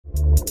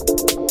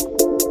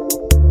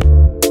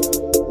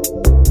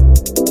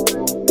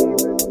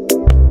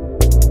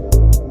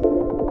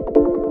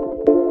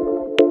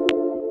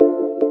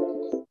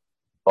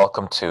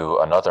Welcome to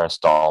another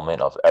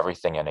installment of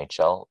Everything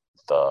NHL,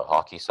 the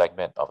hockey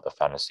segment of the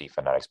Fantasy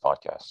Fanatics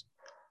podcast.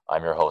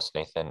 I'm your host,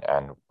 Nathan,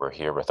 and we're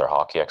here with our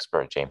hockey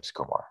expert, James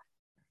Kumar.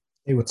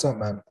 Hey, what's up,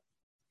 man?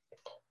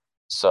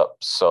 There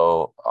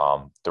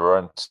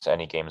weren't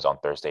any games on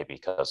Thursday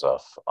because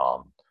of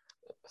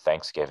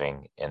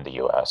Thanksgiving in the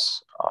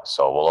US.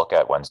 So we'll look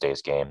at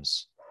Wednesday's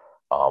games.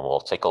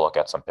 We'll take a look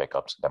at some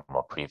pickups, then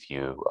we'll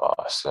preview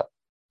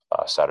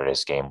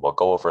Saturday's game. We'll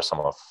go over some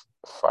of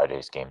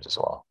Friday's games as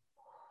well.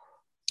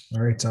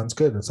 All right, sounds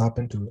good. Let's hop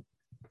into it.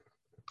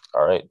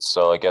 All right,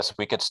 so I guess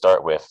we could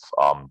start with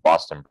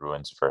Boston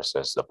Bruins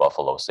versus the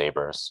Buffalo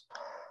Sabres.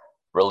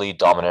 Really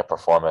dominant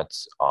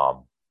performance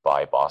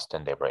by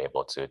Boston. They were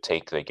able to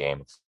take the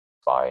game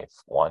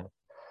 5-1,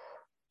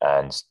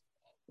 and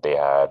they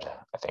had,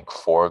 I think,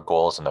 4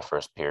 goals in the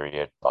first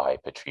period by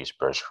Patrice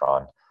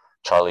Bergeron,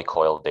 Charlie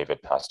Coyle, David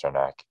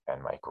Pastrnak,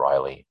 and Mike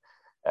Riley.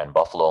 And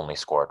Buffalo only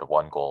scored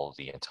 1 goal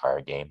the entire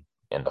game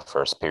in the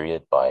first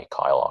period by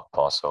Kyle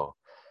Okposo.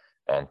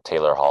 And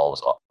Taylor Hall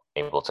was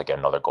able to get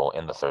another goal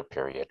in the third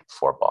period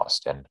for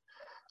Boston.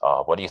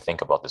 What do you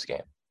think about this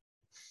game?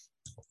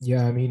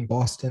 Yeah, I mean,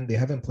 Boston, they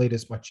haven't played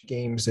as much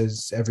games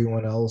as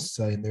everyone else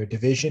in their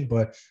division,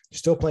 but they're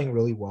still playing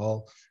really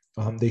well.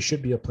 They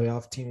should be a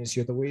playoff team this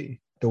year, the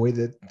way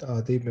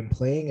that they've been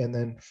playing. And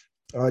then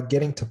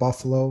getting to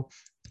Buffalo,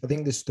 I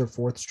think this is their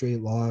 4th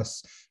straight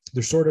loss.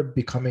 They're sort of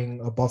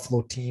becoming a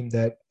Buffalo team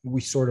that we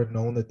sort of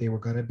known that they were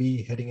going to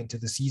be heading into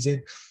the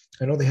season.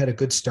 I know they had a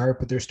good start,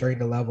 but they're starting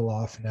to level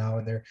off now,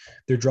 and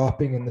they're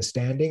dropping in the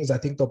standings. I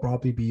think they'll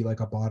probably be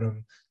like a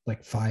bottom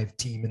 5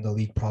 team in the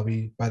league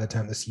probably by the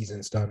time the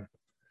season's done.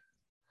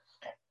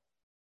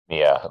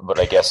 Yeah, but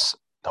I guess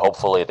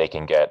hopefully they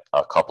can get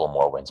a couple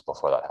more wins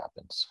before that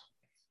happens.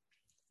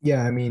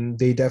 Yeah, I mean,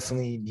 they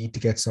definitely need to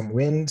get some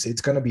wins.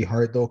 It's going to be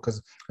hard, though,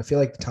 because I feel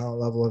like the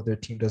talent level of their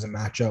team doesn't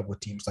match up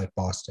with teams like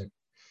Boston.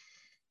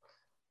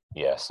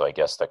 Yeah, so I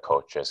guess the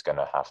coach is going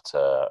to have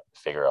to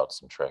figure out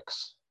some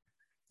tricks.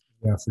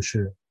 Yeah, for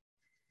sure.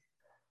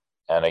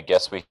 And I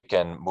guess we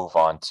can move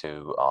on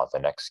to the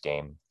next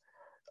game.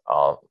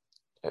 I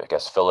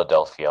guess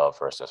Philadelphia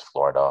versus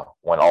Florida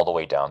went all the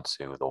way down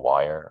to the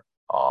wire.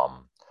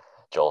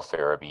 Joel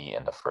Farabee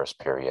in the first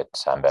period,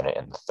 Sam Bennett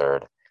in the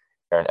third.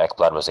 Aaron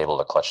Ekblad was able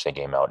to clutch the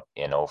game out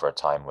in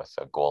overtime with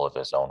a goal of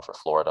his own for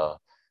Florida.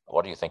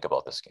 What do you think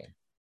about this game?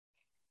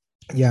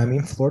 Yeah, I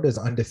mean, Florida's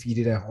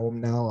undefeated at home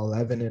now,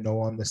 11-0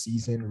 on the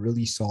season,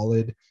 really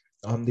solid.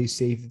 They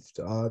saved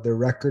their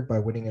record by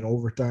winning in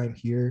overtime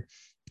here.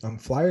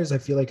 Flyers, I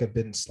feel like, have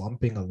been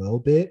slumping a little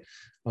bit.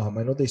 I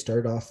know they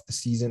started off the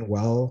season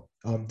well.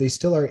 They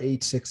still are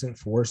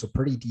 8-6-4, so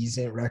pretty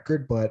decent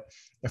record, but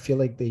I feel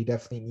like they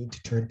definitely need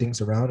to turn things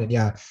around. And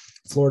yeah,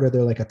 Florida,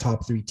 they're like a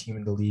top 3 team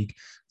in the league.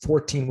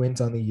 14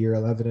 wins on the year,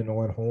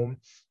 11-0 at home.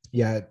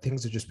 Yeah,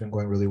 things have just been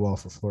going really well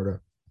for Florida.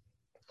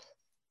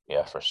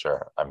 Yeah, for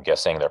sure. I'm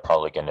guessing they're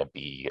probably going to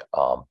be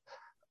a,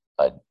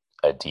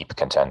 a deep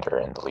contender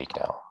in the league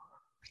now.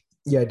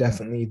 Yeah,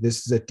 definitely.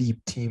 This is a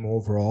deep team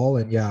overall.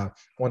 And yeah,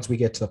 once we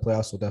get to the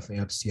playoffs, we'll definitely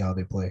have to see how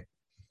they play.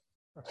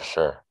 For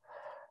sure.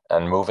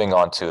 And moving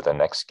on to the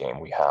next game,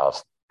 we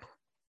have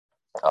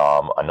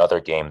another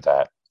game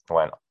that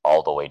went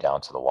all the way down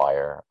to the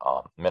wire.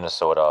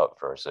 Minnesota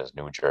versus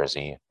New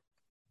Jersey.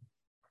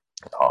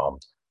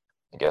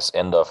 I guess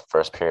in the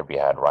first period, we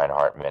had Ryan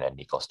Hartman and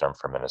Nico Sturm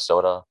for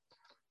Minnesota.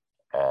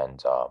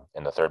 And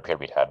in the third period,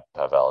 we had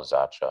Pavel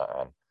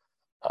Zacha and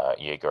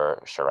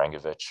Yegor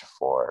Sharangovich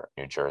for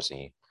New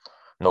Jersey.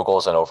 No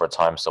goals in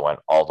overtime, so went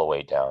all the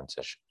way down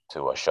to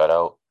a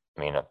shutout.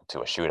 To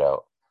a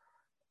shootout.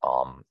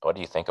 What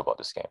do you think about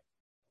this game?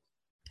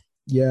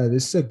 Yeah,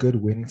 this is a good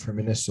win for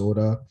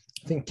Minnesota.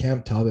 I think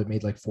Cam Talbot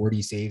made like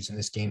 40 saves in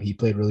this game. He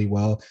played really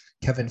well.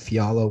 Kevin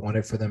Fiala won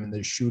it for them in the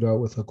shootout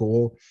with a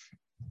goal.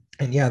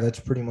 And yeah, that's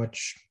pretty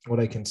much what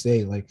I can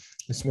say. Like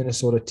this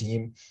Minnesota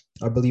team,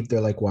 I believe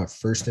they're like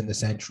first in the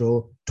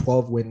Central,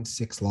 12 wins,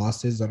 6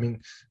 losses. I mean,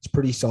 it's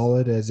pretty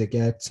solid as it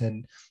gets.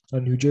 And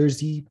New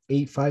Jersey,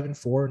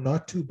 8-5-4,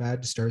 not too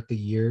bad to start the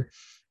year.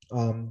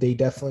 They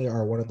definitely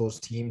are one of those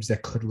teams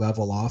that could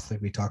level off,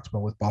 like we talked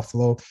about with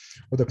Buffalo,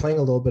 where they're playing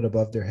a little bit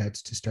above their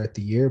heads to start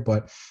the year.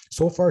 But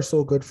so far,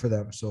 so good for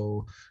them.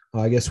 So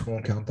I guess we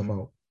won't count them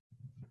out.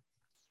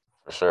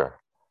 For sure.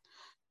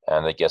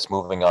 And I guess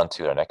moving on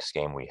to the next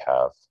game, we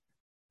have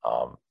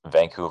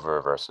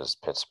Vancouver versus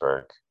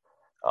Pittsburgh.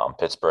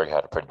 Pittsburgh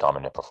had a pretty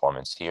dominant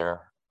performance here.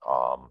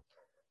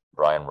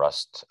 Brian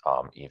Rust,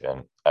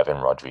 even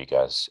Evan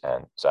Rodriguez,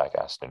 and Zach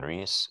Aston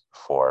Reese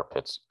for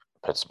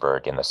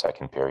Pittsburgh in the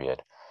second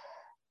period.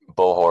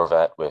 Bo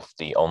Horvat with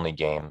the only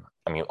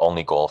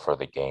goal for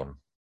the game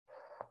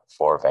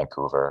for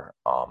Vancouver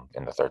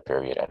in the third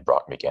period, and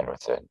Brock McGinn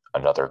with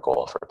another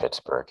goal for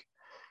Pittsburgh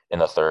in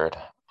the third.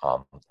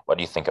 What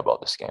do you think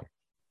about this game?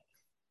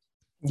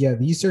 Yeah,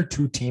 these are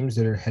two teams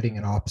that are heading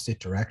in opposite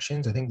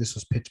directions. I think this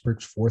was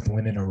Pittsburgh's fourth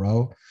win in a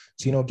row.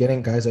 So,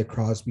 getting guys like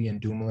Crosby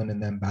and Dumoulin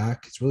and them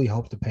back, it's really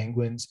helped the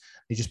Penguins.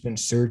 They've just been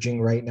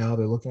surging right now.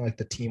 They're looking like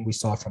the team we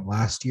saw from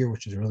last year,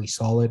 which is really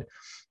solid.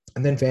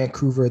 And then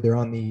Vancouver, they're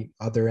on the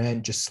other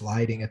end, just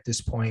sliding at this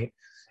point.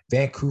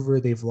 Vancouver,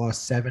 they've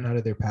lost 7 out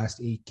of their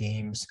past 8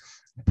 games,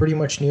 pretty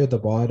much near the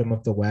bottom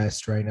of the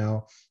West right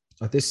now.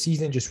 This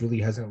season just really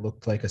hasn't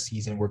looked like a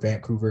season where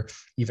Vancouver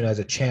even has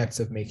a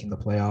chance of making the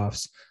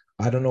playoffs.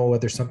 I don't know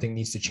whether something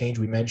needs to change.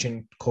 We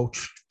mentioned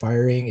coach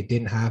firing, it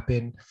didn't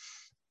happen.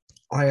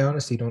 I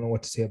honestly don't know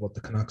what to say about the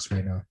Canucks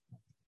right now.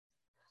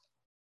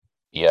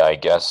 Yeah, I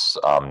guess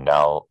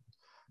now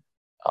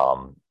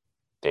um,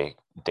 they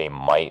they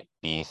might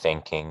be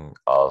thinking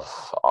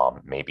of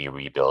maybe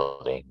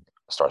rebuilding,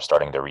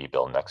 starting the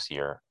rebuild next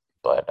year.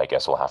 But I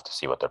guess we'll have to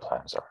see what their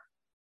plans are.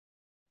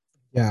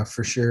 Yeah,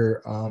 for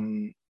sure.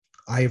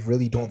 I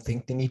really don't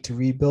think they need to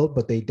rebuild,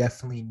 but they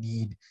definitely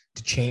need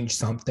to change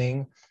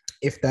something.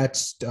 If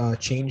that's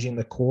changing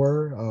the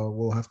core,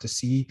 we'll have to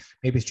see.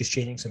 Maybe it's just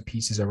changing some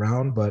pieces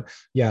around, but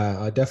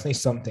yeah, definitely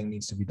something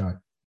needs to be done.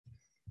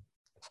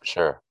 For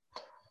sure.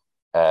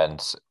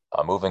 And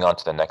moving on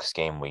to the next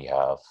game, we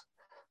have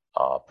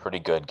a pretty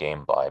good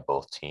game by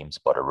both teams,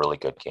 but a really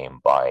good game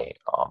by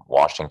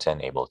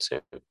Washington, able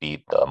to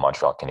beat the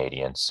Montreal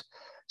Canadiens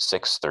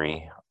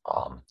 6-3.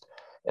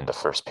 In the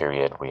first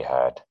period, we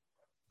had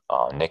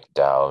Nick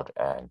Dowd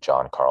and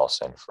John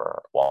Carlson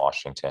for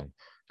Washington,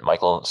 and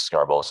Michael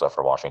Scarbosa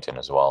for Washington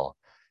as well.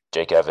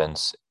 Jake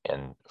Evans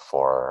in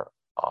for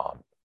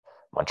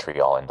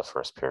Montreal in the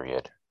first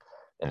period.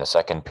 In the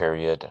second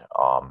period,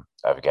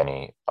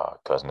 Evgeny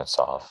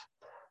Kuznetsov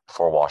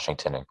for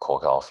Washington and Cole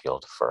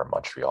Caulfield for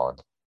Montreal.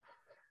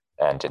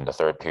 And in the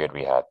third period,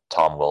 we had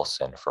Tom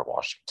Wilson for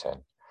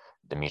Washington,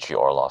 Dmitry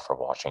Orlov for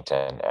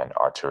Washington, and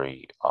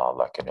Arturi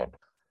Lehkonen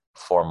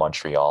for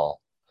Montreal.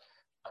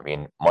 I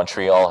mean,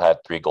 Montreal had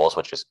 3 goals,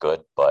 which is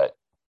good, but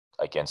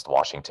against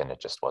Washington,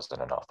 it just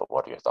wasn't enough. But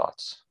what are your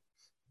thoughts?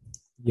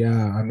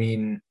 Yeah, I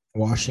mean,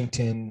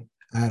 Washington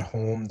at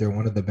home, they're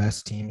one of the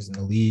best teams in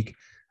the league.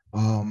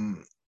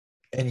 Um,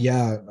 and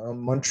yeah,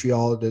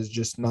 Montreal has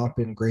just not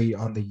been great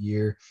on the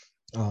year.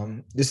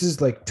 This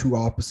is like two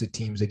opposite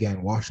teams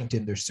again.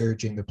 Washington, they're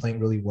surging, they're playing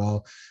really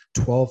well.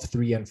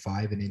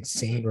 12-3-5, an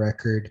insane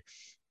record.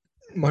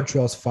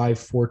 Montreal's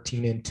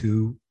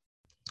 5-14-2,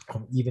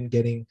 even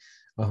getting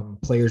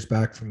players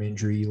back from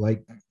injury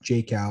like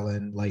Jake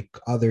Allen, like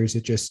others.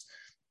 It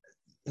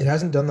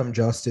hasn't done them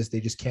justice.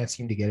 They just can't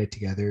seem to get it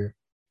together.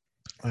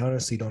 I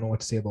honestly don't know what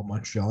to say about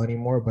Montreal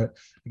anymore, but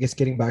I guess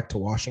getting back to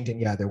Washington,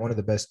 yeah, they're one of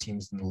the best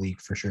teams in the league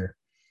for sure.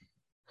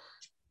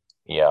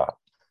 Yeah,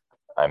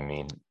 I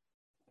mean,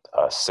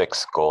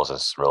 6 goals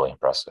is really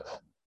impressive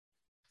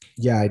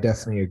Yeah, I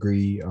definitely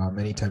agree.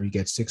 Anytime you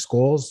get 6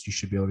 goals, you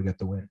should be able to get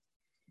the win.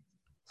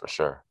 for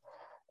sure.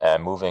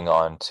 And moving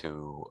on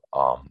to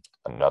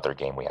another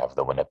game, we have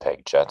the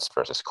Winnipeg Jets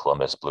versus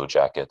Columbus Blue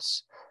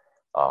Jackets.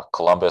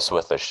 Columbus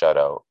with a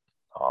shutout.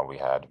 We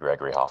had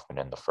Gregory Hoffman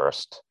in the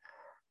first,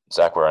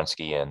 Zach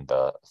Werenski in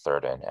the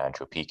third, and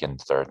Andrew Peeke in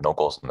the third. No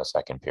goals in the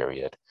second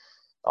period.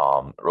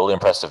 Really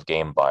impressive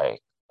game by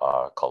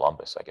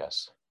Columbus, I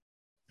guess.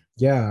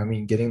 Yeah, I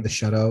mean, getting the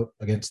shutout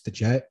against the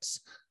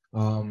Jets.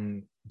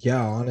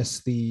 Yeah,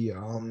 honestly,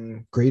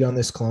 great on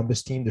this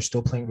Columbus team. They're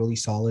still playing really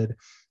solid.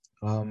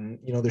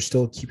 They're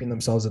still keeping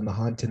themselves in the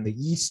hunt in the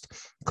East.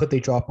 Could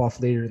they drop off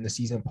later in the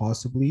season?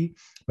 Possibly.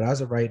 But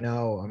as of right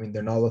now, I mean,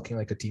 they're not looking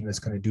like a team that's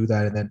going to do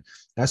that. And then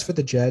as for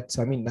the Jets,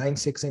 I mean,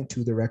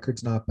 9-6-2, the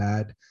record's not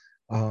bad.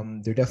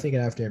 They're definitely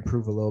going to have to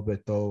improve a little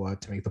bit, though,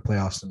 to make the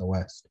playoffs in the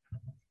West.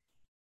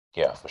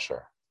 Yeah, for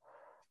sure.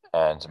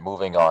 And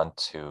moving on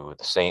to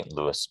the St.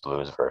 Louis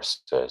Blues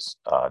versus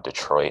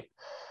Detroit.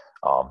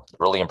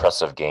 Really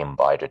impressive game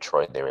by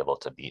Detroit. They were able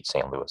to beat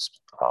St. Louis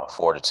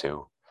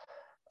 4-2.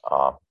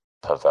 Um,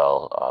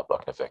 Pavel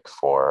Buchnevich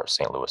for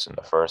St. Louis in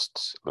the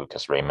first,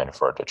 Lucas Raymond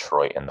for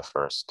Detroit in the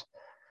first,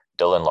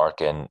 Dylan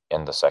Larkin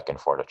in the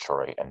second for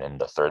Detroit, and in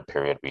the third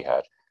period we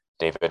had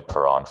David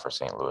Perron for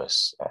St.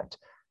 Louis and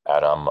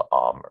Adam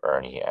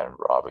Ernie and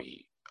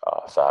Robbie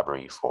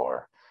Fabry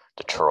for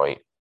Detroit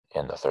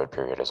in the third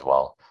period as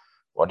well.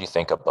 What do you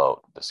think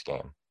about this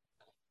game?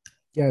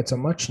 Yeah, it's a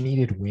much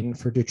needed win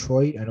for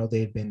Detroit. I know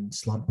they've been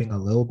slumping a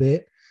little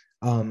bit.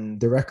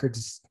 The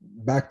record's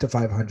back to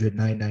 500,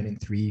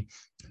 9-9-3.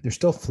 They're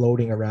still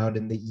floating around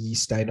in the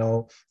East. I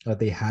know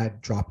they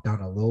had dropped down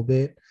a little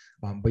bit.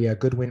 But yeah,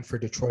 good win for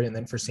Detroit. And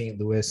then for St.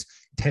 Louis,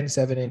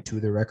 10-7-2.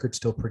 The record's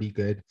still pretty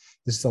good.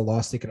 This is a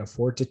loss they can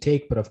afford to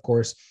take. But of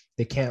course,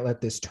 they can't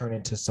let this turn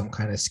into some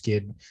kind of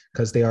skid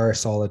because they are a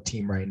solid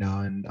team right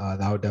now. And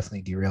that would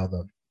definitely derail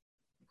them.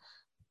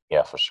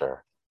 Yeah, for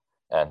sure.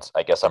 And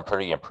I guess I'm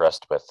pretty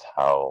impressed with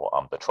how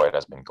Detroit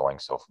has been going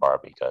so far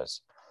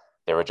because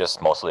they were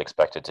just mostly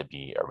expected to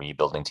be a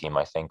rebuilding team,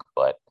 I think.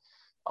 But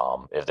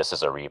if this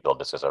is a rebuild,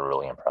 this is a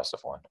really impressive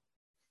one.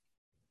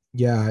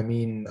 Yeah, I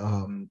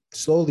mean,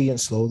 slowly and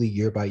slowly,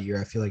 year by year,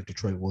 I feel like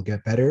Detroit will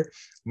get better.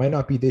 Might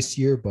not be this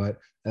year, but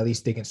at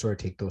least they can sort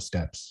of take those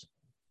steps.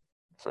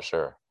 for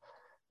sure.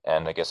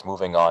 And I guess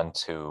moving on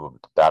to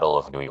the Battle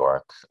of New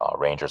York,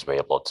 Rangers were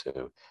able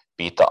to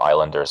beat the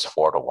Islanders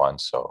 4-1.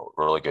 So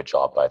really good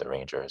job by the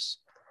Rangers.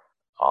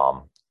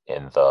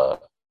 In the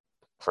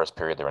first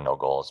period, there were no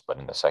goals, but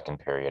in the second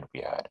period,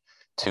 we had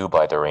two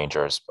by the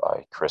Rangers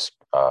by Chris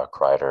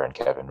Kreider and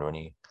Kevin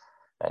Rooney.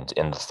 And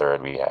in the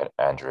third, we had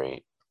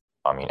Andy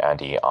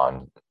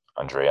on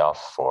Andreoff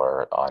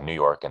for New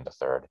York in the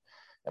third.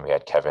 And we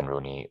had Kevin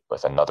Rooney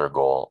with another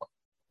goal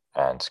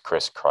and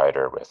Chris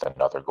Kreider with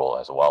another goal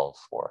as well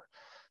for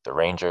the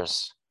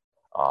Rangers.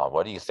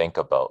 What do you think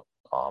about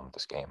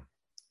this game?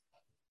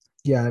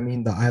 Yeah, I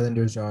mean, the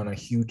Islanders are on a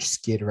huge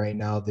skid right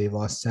now. They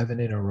lost 7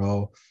 in a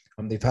row.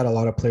 They've had a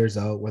lot of players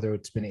out, whether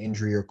it's been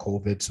injury or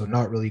COVID, so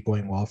not really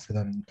going well for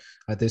them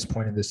at this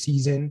point in the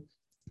season.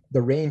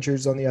 The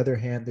Rangers, on the other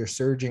hand, they're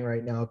surging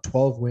right now.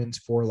 12 wins,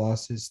 4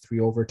 losses, 3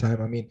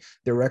 overtime. I mean,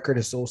 their record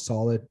is so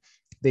solid.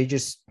 They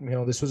just,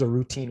 this was a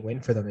routine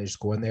win for them. They just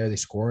go in there, they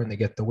score, and they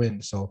get the win.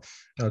 So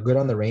good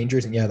on the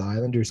Rangers. And yeah, the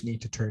Islanders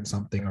need to turn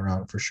something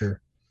around for sure.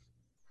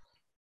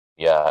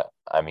 Yeah,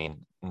 I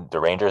mean, the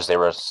Rangers, they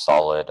were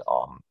solid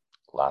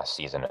last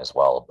season as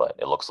well, but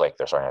it looks like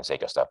they're starting to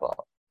take a step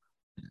up.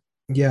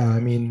 Yeah, I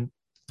mean,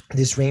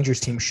 this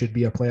Rangers team should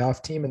be a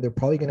playoff team, and they're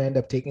probably going to end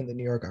up taking the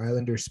New York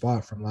Islanders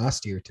spot from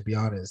last year, to be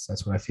honest.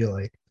 That's what I feel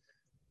like.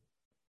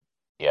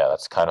 Yeah,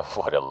 that's kind of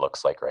what it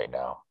looks like right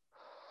now.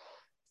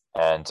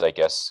 And I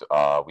guess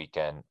we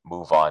can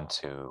move on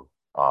to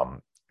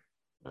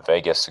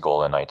Vegas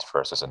Golden Knights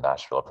versus the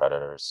Nashville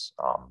Predators.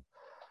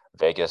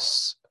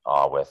 Vegas,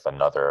 with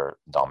another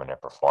dominant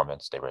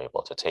performance, they were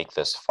able to take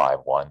this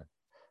 5-1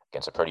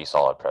 against a pretty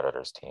solid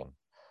Predators team.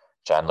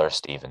 Chandler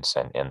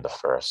Stevenson in the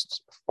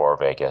first for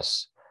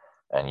Vegas,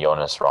 and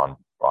Jonas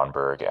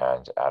Ronberg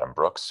and Adam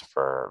Brooks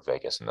for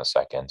Vegas in the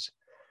second.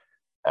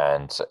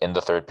 And in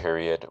the third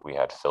period, we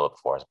had Philip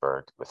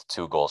Forsberg with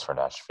 2 goals for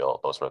Nashville.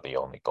 Those were the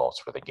only goals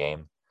for the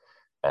game.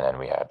 And then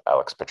we had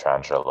Alex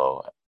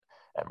Pietrangelo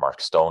and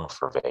Mark Stone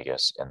for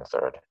Vegas in the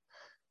third.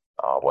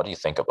 What do you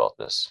think about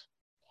this?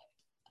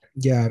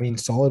 Yeah, I mean,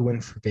 solid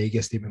win for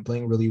Vegas. They've been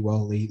playing really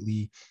well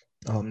lately.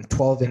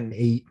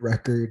 12-8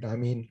 record. I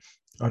mean,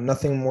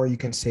 nothing more you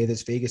can say.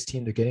 This Vegas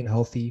team, they're getting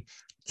healthy,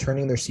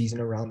 turning their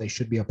season around. They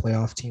should be a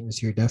playoff team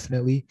this year,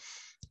 definitely.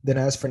 Then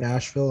as for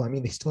Nashville, I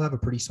mean, they still have a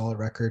pretty solid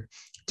record,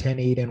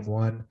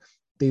 10-8-1.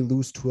 They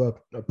lose to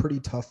a pretty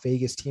tough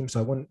Vegas team, so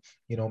I wouldn't,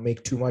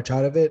 make too much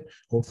out of it.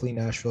 Hopefully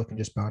Nashville can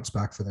just bounce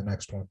back for the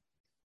next one.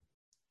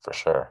 For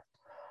sure.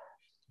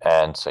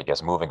 And so I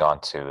guess moving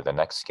on to the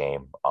next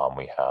game,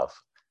 we have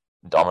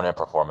dominant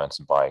performance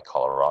by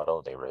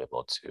Colorado. They were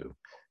able to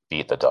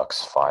beat the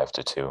Ducks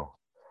 5-2.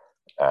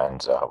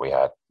 And we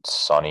had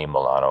Sonny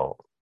Milano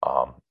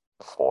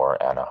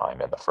for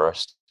Anaheim in the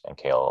first and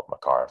Cale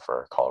Makar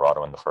for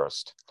Colorado in the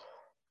first.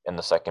 In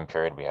the second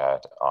period, we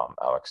had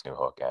Alex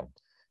Newhook and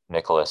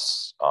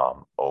Nicholas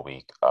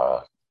Obi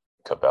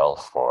Cabell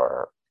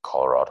for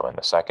Colorado in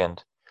the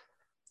second.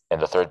 In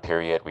the third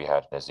period, we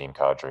had Nazem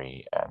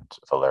Kadri and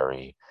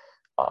Valeri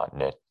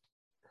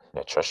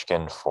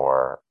Nichushkin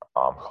for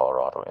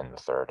Colorado in the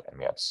third, and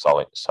we had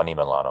Sonny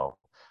Milano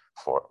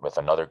with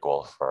another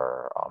goal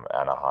for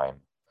Anaheim.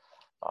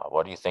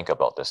 What do you think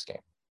about this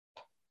game?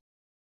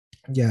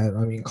 Yeah,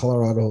 I mean,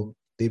 Colorado,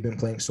 they've been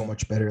playing so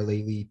much better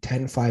lately.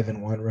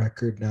 10-5-1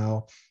 record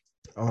now.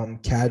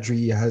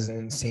 Kadri has an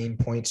insane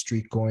point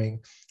streak going.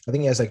 I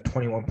think he has like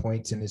 21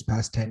 points in his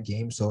past 10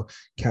 games. So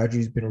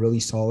Kadri's been really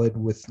solid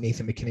with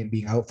Nathan MacKinnon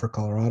being out for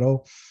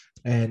Colorado.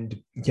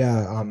 And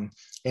yeah,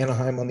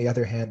 Anaheim, on the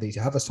other hand, they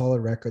have a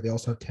solid record. They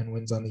also have 10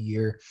 wins on the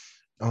year.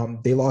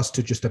 They lost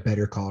to just a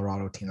better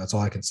Colorado team. That's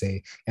all I can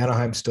say.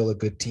 Anaheim's still a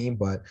good team,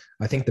 but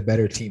I think the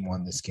better team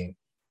won this game.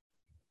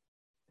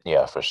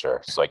 Yeah, for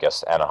sure. So I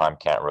guess Anaheim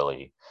can't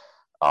really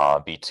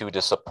be too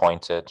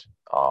disappointed.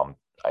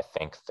 I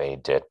think they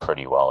did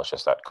pretty well. It's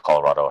just that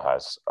Colorado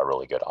has a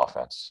really good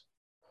offense.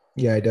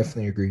 Yeah, I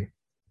definitely agree.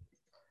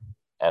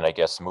 And I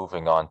guess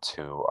moving on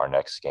to our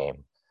next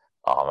game,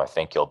 I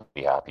think you'll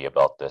be happy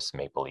about this.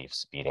 Maple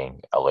Leafs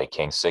beating LA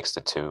Kings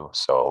 6-2.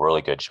 So a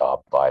really good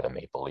job by the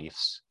Maple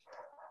Leafs.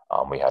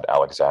 We had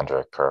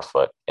Alexander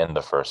Kerfoot in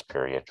the first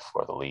period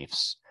for the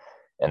Leafs.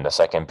 In the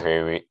second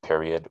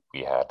period,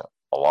 we had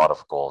a lot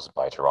of goals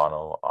by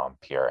Toronto,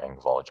 Pierre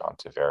Engvall, John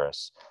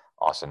Tavares,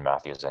 Austin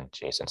Matthews, and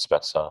Jason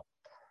Spezza.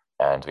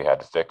 And we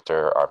had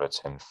Victor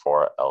Arvidsson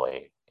for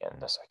LA in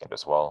the second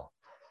as well.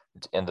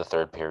 In the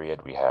third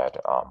period, we had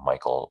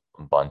Michael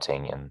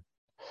Bunting and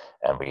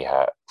we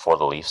had for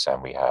the Leafs,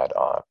 and we had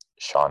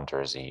Sean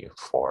Durzi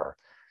for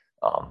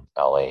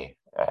LA.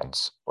 And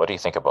what do you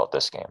think about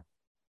this game?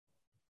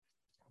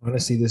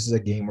 Honestly, this is a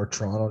game where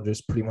Toronto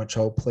just pretty much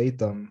outplayed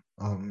them.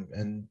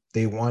 And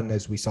they won,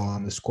 as we saw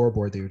on the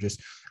scoreboard. They were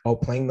just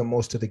outplaying them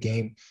most of the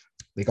game.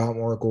 They got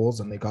more goals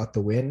and they got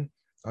the win.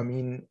 I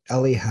mean,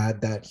 LA had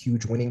that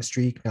huge winning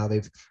streak. Now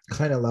they've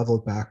kind of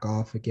leveled back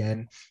off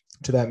again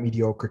to that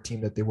mediocre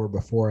team that they were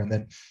before. And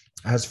then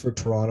as for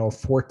Toronto,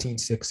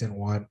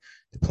 14-6-1.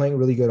 They're playing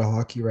really good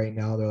hockey right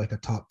now. They're like a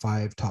top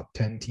 5, top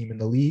 10 team in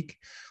the league.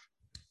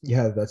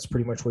 Yeah, that's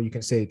pretty much what you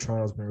can say.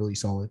 Toronto's been really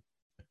solid.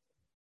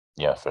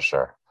 Yeah, for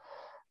sure.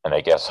 And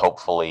I guess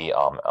hopefully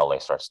LA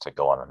starts to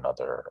go on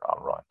another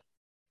run.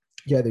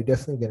 Yeah, they're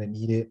definitely going to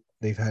need it.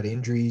 They've had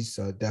injuries,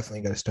 so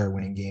definitely got to start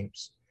winning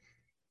games.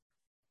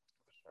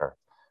 Sure.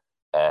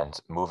 And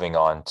moving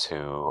on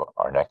to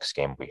our next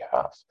game, we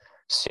have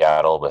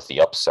Seattle with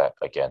the upset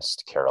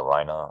against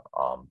Carolina.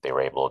 They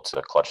were able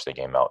to clutch the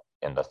game out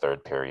in the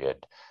third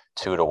period,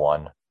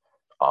 2-1.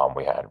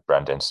 We had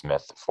Brendan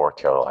Smith for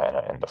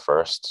Carolina in the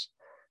first,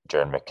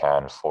 Jared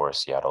McCann for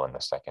Seattle in the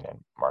second, and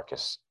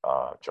Marcus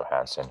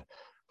Johansson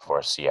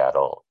for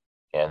Seattle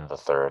in the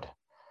third.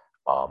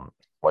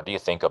 What do you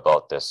think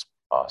about this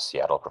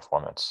Seattle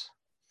performance?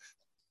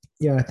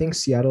 Yeah, I think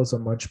Seattle's a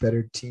much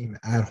better team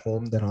at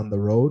home than on the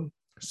road.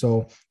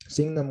 So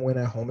seeing them win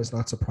at home is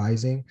not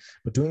surprising,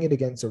 but doing it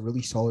against a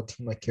really solid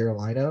team like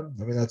Carolina,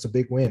 I mean, that's a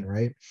big win,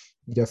 right?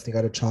 You definitely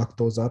got to chalk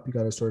those up. You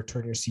got to sort of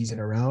turn your season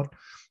around.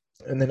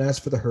 And then as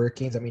for the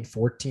Hurricanes, I mean,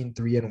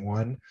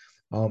 14-3-1.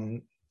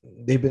 Um,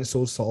 they've been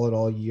so solid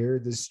all year.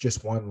 This is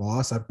just one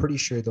loss. I'm pretty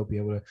sure they'll be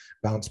able to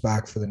bounce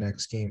back for the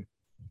next game.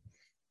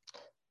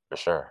 For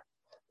sure.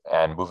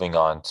 And moving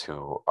on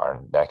to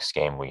our next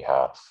game, we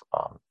have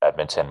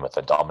Edmonton with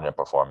a dominant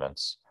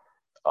performance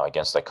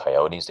against the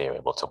Coyotes. They were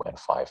able to win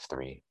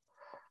 5-3.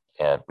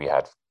 And we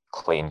had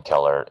Clayton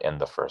Keller in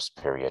the first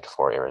period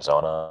for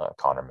Arizona,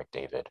 Connor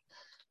McDavid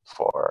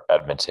for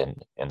Edmonton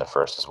in the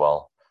first as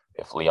well.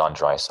 If Leon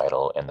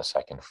Draisaitl in the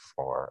second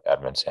for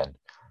Edmonton.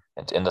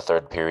 And in the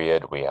third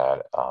period, we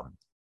had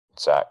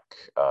Zach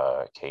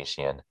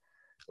Kassian,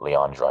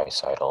 Leon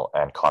Draisaitl,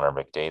 and Connor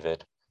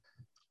McDavid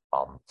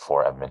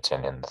for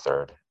Edmonton in the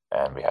third.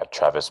 And we had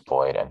Travis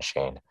Boyd and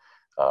Shane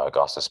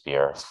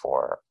Gostisbehere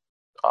for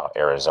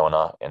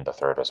Arizona in the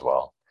third as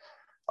well.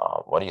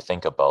 What do you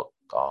think about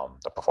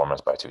the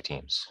performance by two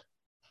teams?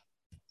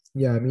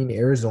 Yeah, I mean,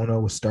 Arizona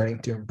was starting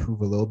to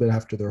improve a little bit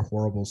after their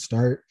horrible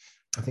start.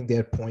 I think they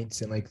had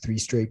points in like three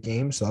straight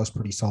games, so that was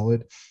pretty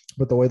solid.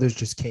 But the Oilers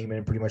just came in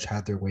and pretty much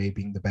had their way,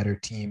 being the better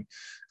team.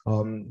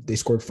 They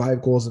scored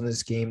 5 goals in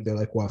this game. They're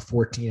like, what,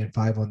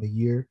 14-5 on the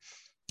year?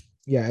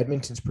 Yeah,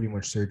 Edmonton's pretty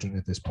much surging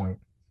at this point.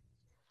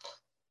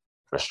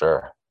 For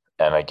sure.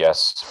 And I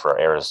guess for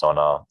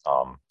Arizona,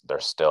 they're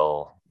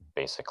still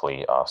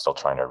basically still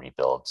trying to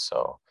rebuild.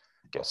 So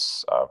I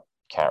guess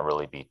can't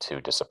really be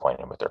too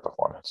disappointed with their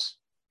performance.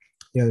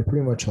 Yeah, they're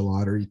pretty much a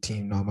lottery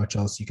team. Not much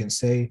else you can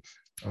say.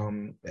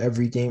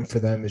 Every game for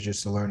them is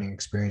just a learning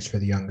experience for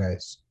the young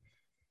guys.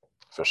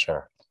 For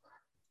sure.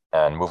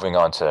 And moving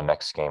on to the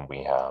next game,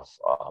 we have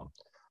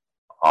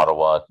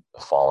Ottawa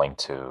falling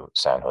to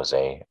San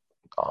Jose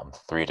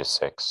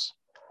 3-6.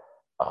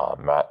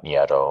 Matt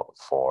Nieto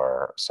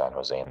for San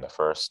Jose in the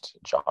first,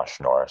 Josh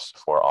Norris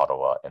for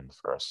Ottawa in the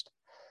first,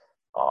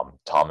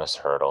 Thomas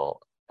Hertl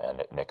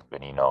and Nick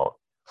Bonino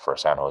for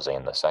San Jose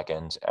in the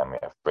second, and we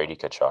have Brady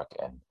Tkachuk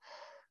and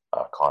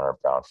Connor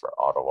Brown for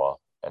Ottawa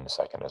in the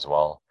second as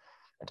well.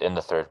 And in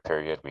the third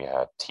period, we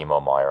had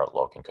Timo Meyer,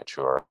 Logan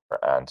Couture,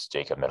 and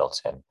Jacob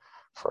Middleton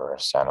for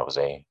San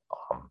Jose.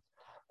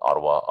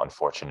 Ottawa,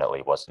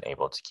 unfortunately, wasn't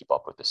able to keep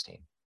up with this team.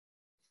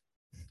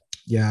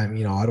 Yeah, I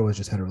mean, Ottawa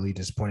just had a really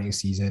disappointing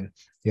season.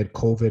 They had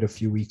COVID a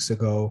few weeks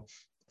ago.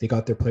 They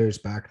got their players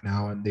back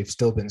now, and they've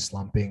still been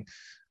slumping.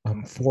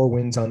 4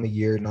 wins on the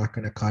year, not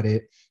going to cut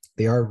it.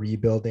 They are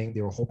rebuilding.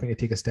 They were hoping to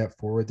take a step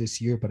forward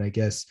this year, but I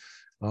guess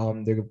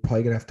they're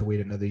probably going to have to wait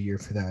another year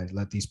for that.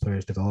 Let these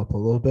players develop a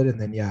little bit. And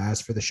then, yeah,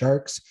 as for the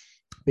Sharks,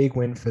 big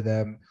win for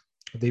them.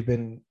 They've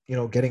been,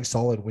 getting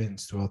solid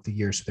wins throughout the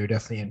year. So they're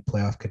definitely in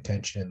playoff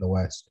contention in the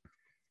West.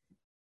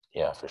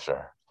 Yeah, for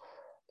sure.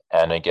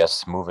 And I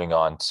guess moving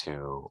on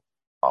to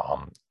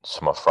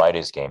some of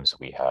Friday's games,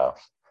 we have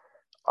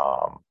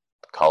um,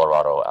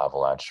 Colorado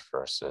Avalanche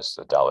versus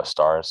the Dallas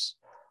Stars.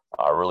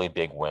 A really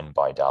big win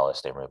by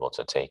Dallas. They were able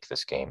to take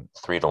this game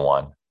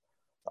 3-1.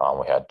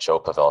 We had Joe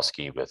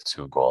Pavelski with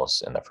 2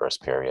 goals in the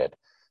first period,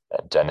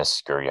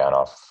 Denis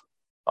Guryanov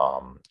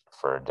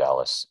for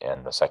Dallas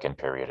in the second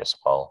period as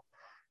well.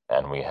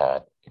 And we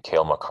had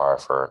Cale Makar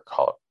for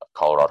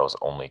Colorado's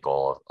only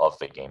goal of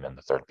the game in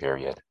the third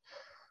period.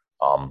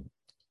 Um,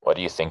 what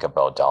do you think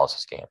about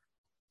Dallas's game?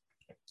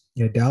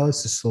 Yeah,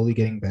 Dallas is slowly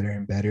getting better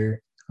and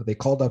better. They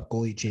called up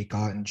goalie Jake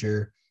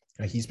Ottinger.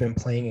 He's been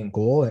playing in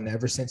goal, and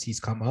ever since he's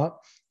come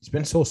up, he's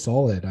been so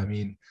solid. I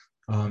mean,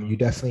 you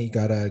definitely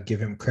gotta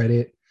give him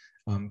credit.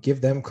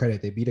 Give them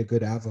credit. They beat a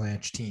good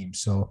Avalanche team,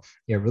 so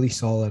yeah, really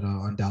solid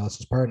on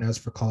Dallas's part. And as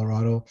for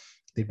Colorado,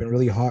 they've been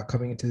really hot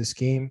coming into this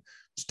game.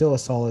 Still a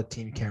solid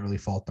team. You can't really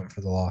fault them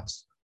for the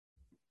loss.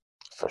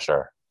 For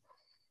sure.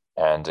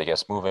 And I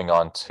guess moving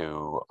on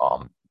to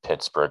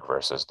Pittsburgh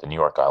versus the New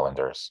York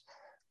Islanders.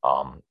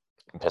 Um,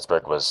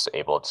 Pittsburgh was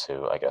able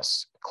to, I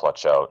guess,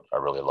 clutch out a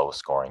really low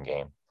scoring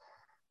game.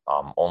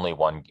 Only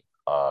one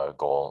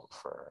goal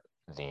for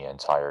the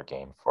entire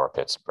game for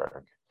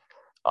Pittsburgh.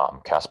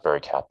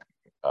 Kasperi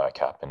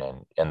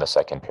Kapanen in the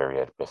second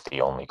period with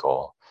the only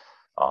goal.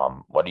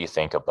 What do you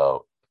think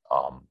about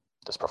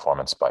this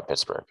performance by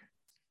Pittsburgh?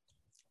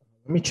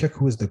 Let me check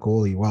who was the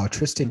goalie. Wow,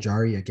 Tristan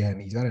Jari again.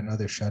 He's got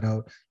another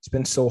shutout. It's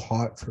been so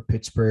hot for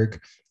Pittsburgh.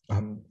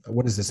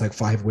 What is this, like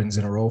 5 wins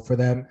in a row for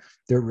them?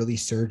 They're really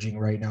surging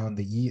right now in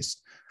the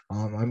East.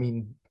 I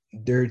mean,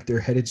 they're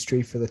headed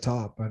straight for the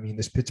top. I mean,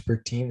 this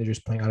Pittsburgh team, they're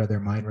just playing out of their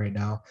mind right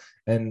now.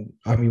 And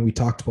I mean, we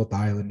talked about the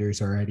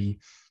Islanders already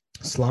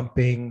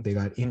slumping. They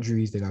got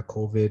injuries, they got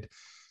COVID.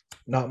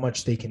 Not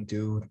much they can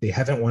do. They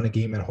haven't won a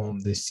game at home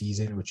this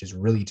season, which is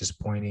really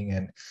disappointing.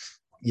 And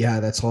yeah,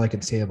 that's all I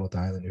can say about the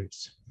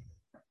Islanders.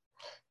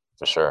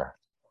 For sure.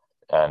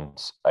 And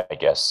I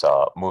guess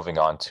moving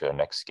on to the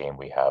next game,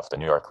 we have the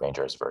New York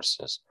Rangers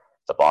versus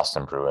the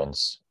Boston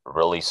Bruins.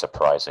 Really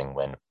surprising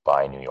win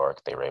by New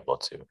York. They were able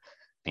to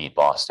beat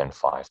Boston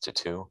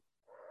 5-2.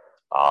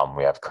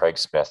 We have Craig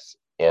Smith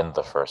in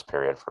the first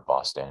period for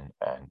Boston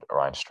and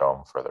Ryan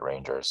Strome for the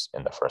Rangers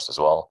in the first as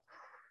well.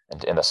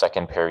 And in the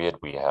second period,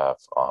 we have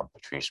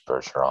Patrice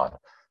Bergeron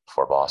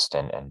for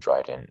Boston and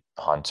Dryden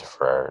Hunt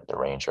for the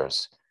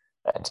Rangers.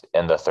 And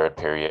in the third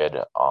period,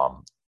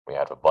 we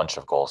had a bunch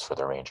of goals for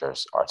the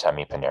Rangers.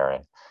 Artemi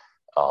Panarin,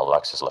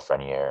 Alexis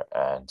Lafreniere,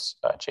 and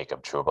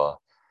Jacob Trouba.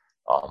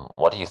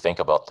 What do you think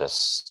about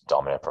this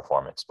dominant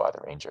performance by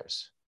the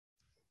Rangers?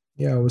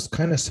 Yeah, I was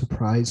kind of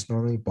surprised.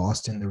 Normally,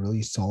 Boston, they're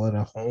really solid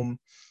at home.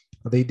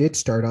 They did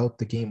start out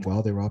the game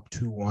well. They were up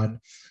 2-1.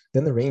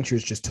 Then the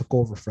Rangers just took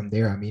over from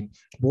there. I mean,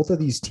 both of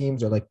these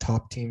teams are like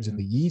top teams in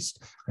the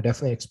East. I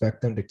definitely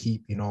expect them to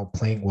keep,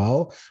 playing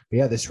well. But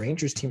yeah, this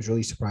Rangers team's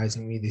really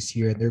surprising me this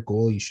year. And their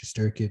goalie,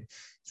 Shesterkin,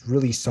 is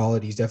really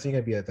solid. He's definitely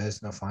going to be a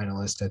Vezina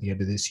finalist at the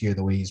end of this year,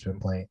 the way he's been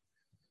playing.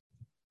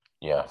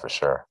 Yeah, for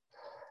sure.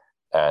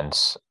 And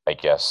I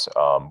guess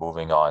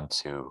moving on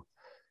to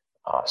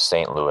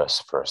St.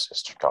 Louis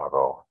versus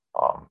Chicago.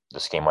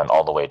 This game went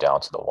all the way down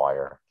to the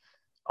wire.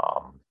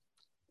 Um,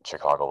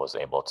 Chicago was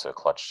able to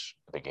clutch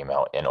the game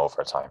out in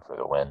overtime for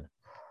the win.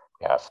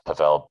 We have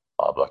Pavel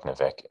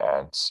Buchnevich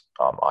and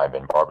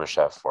Ivan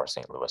Barbashev for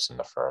St. Louis in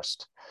the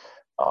first.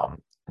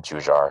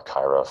 Jujhar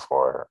Khaira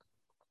for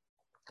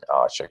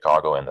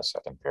Chicago in the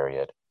second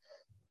period.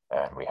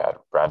 And we had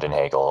Brandon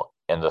Hagel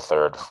in the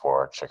third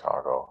for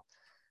Chicago.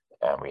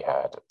 And we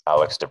had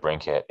Alex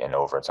DeBrincat in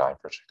overtime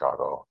for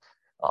Chicago.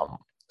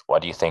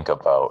 What do you think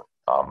about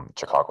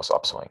Chicago's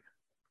upswing?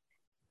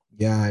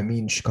 Yeah, I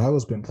mean,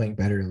 Chicago's been playing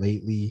better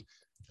lately,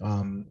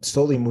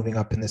 slowly moving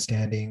up in the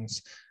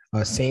standings.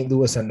 St.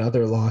 Louis,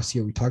 another loss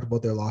here. We talked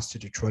about their loss to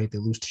Detroit. They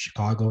lose to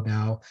Chicago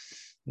now.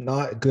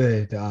 Not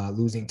good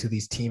losing to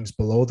these teams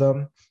below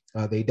them.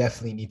 They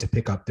definitely need to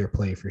pick up their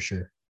play for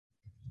sure.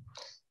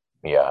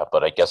 Yeah,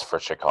 but I guess for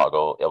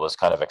Chicago, it was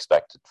kind of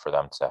expected for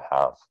them to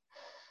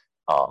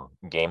have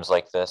games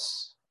like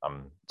this.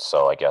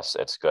 So I guess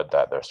it's good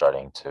that they're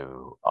starting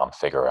to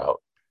figure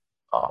out,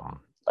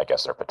 I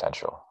guess, their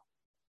potential.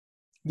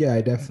 Yeah,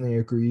 I definitely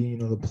agree.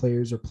 The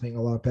players are playing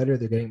a lot better.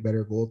 They're getting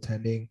better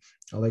goaltending.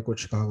 I like what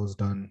Chicago's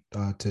done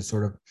to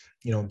sort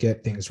of,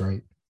 get things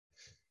right.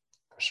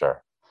 For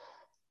sure.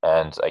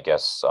 And I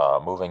guess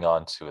moving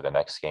on to the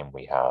next game,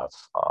 we have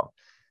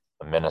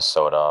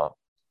Minnesota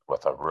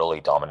with a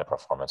really dominant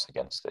performance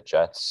against the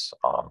Jets.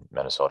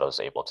 Minnesota is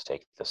able to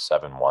take the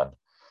 7-1.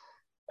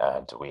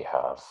 And we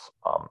have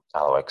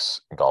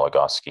Alex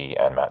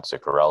Goligoski and Matt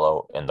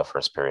Zuccarello in the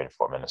first period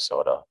for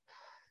Minnesota.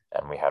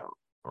 And we had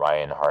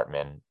Ryan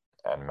Hartman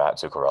and Matt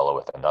Zuccarello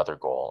with another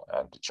goal,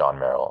 and John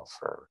Merrill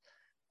for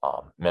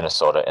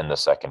Minnesota in the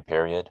second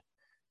period.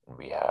 And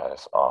we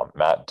have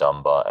Matt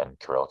Dumba and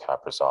Kirill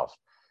Kaprizov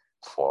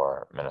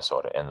for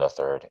Minnesota in the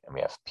third. And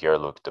we have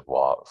Pierre-Luc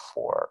Dubois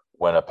for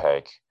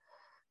Winnipeg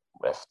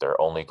with their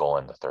only goal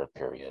in the third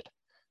period.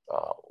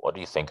 What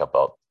do you think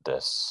about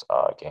this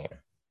game?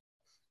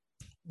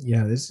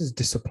 Yeah, this is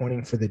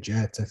disappointing for the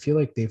Jets. I feel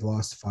like they've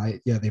lost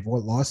five. Yeah, they've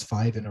lost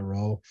five in a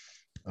row.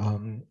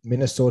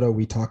 Minnesota,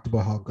 we talked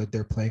about how good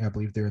they're playing. I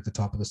believe they're at the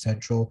top of the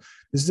Central.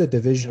 This is a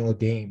divisional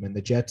game, and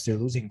the Jets, they're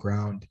losing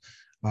ground.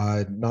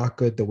 Not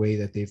good the way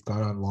that they've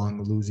gone on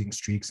long losing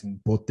streaks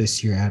in both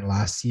this year and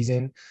last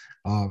season.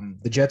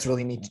 The Jets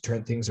really need to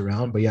turn things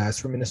around. But yeah, as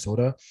for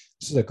Minnesota,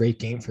 this is a great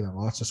game for them.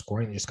 Lots of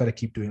scoring. They just got to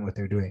keep doing what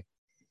they're doing.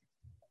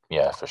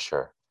 Yeah, for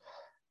sure.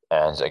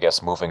 And I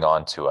guess moving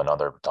on to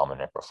another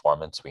dominant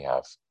performance, we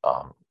have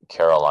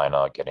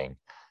Carolina getting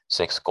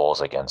 6 goals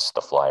against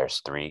the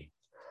Flyers 3.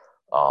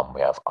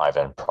 We have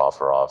Ivan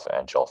Provorov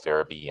and Joel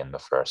Farabee in the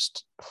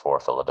first for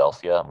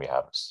Philadelphia. We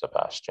have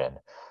Sebastian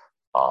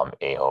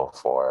Aho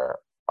for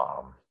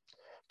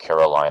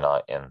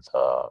Carolina in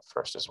the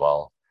first as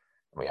well.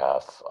 We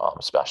have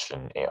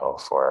Sebastian Aho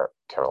for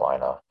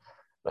Carolina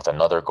with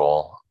another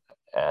goal.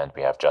 And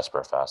we have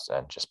Jesper Fast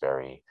and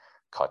Jesperi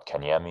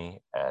Kotkaniemi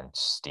and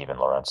Steven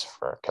Lawrence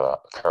for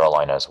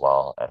Carolina as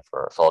well. And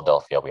for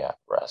Philadelphia, we have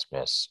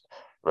Rasmus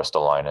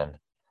Ristolainen.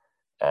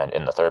 And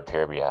in the third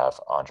period, we have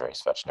Andrei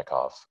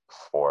Svechnikov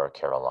for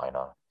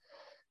Carolina.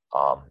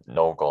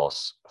 No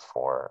goals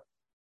for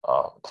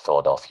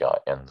Philadelphia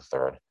in the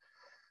third.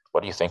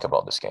 What do you think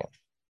about this game?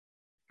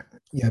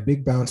 Yeah,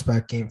 big bounce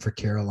back game for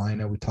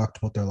Carolina. We talked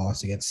about their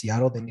loss against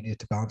Seattle. They needed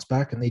to bounce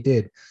back, and they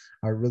did.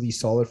 Really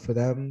solid for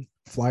them.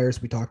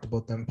 Flyers, we talked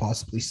about them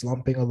possibly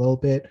slumping a little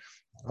bit.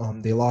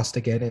 They lost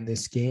again in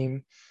this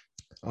game.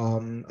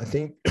 I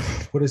think,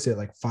 what is it,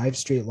 like five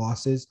straight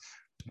losses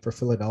for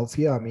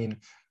Philadelphia? I mean,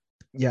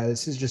 yeah,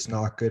 this is just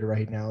not good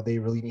right now. They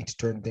really need to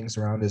turn things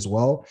around as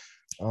well.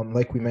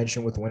 Like we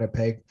mentioned with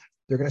Winnipeg,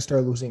 they're going to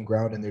start losing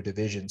ground in their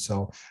division.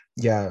 So,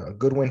 yeah, a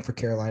good win for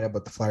Carolina,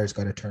 but the Flyers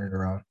got to turn it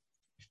around.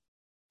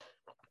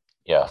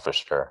 Yeah, for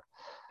sure.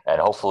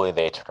 And hopefully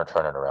they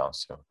turn it around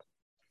soon.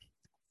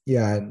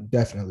 Yeah,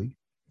 definitely.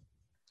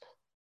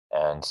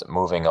 And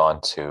moving on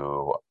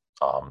to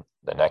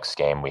the next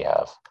game, we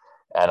have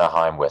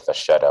Anaheim with a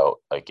shutout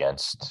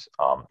against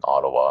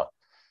Ottawa.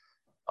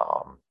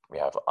 We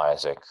have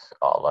Isaac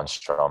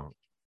Lundstrom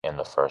in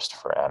the first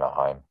for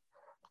Anaheim,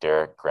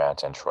 Derek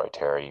Grant and Troy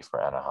Terry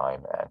for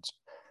Anaheim, and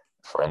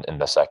in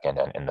the second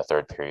and in the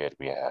third period,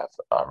 we have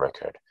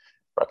Rickard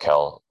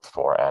Rakell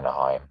for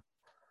Anaheim.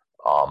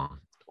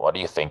 What do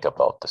you think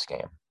about this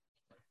game?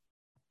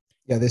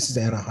 Yeah, this is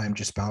Anaheim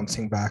just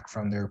bouncing back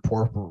from their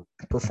poor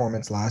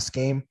performance last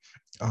game.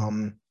 I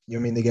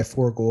mean, they get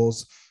 4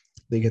 goals,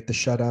 they get the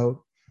shutout.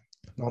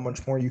 Not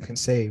much more you can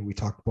say. We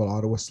talked about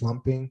Ottawa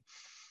slumping.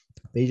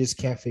 They just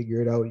can't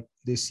figure it out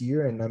this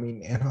year. And I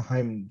mean,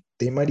 Anaheim,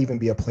 they might even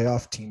be a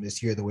playoff team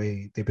this year, the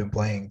way they've been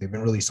playing. They've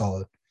been really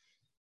solid.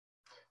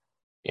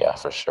 Yeah,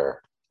 for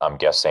sure. I'm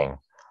guessing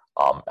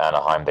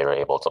Anaheim, they were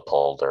able to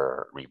pull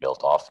their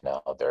rebuild off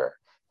now. They're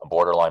a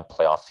borderline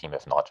playoff team,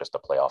 if not just a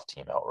playoff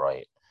team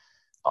outright.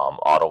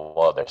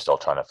 Ottawa, they're still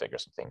trying to figure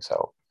some things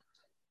out.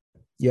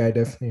 Yeah, I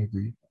definitely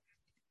agree.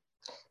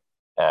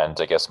 And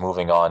I guess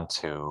moving on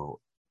to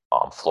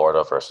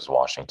Florida versus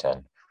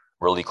Washington,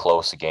 really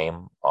close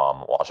game.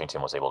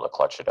 Washington was able to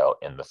clutch it out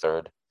in the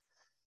third.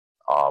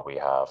 We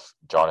have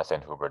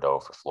Jonathan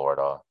Huberdeau for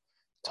Florida,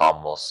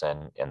 Tom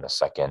Wilson in the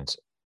second,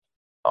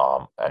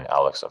 and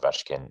Alex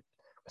Ovechkin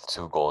with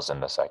 2 goals in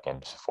the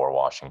second for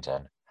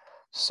Washington.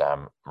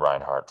 Sam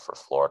Reinhart for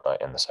Florida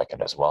in the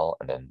second as well.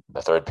 And then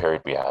the third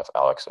period, we have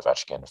Alex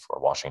Ovechkin for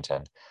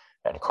Washington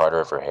and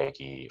Carter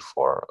Verhaeghe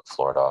for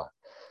Florida.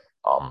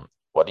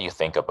 What do you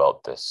think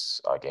about this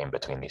game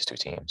between these two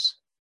teams?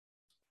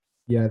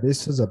 Yeah,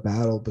 this is a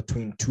battle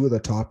between two of the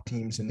top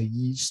teams in the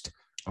East.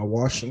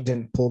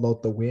 Washington pulled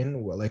out the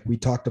win. Well, like we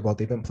talked about,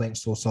 they've been playing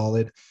so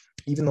solid.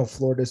 Even though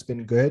Florida's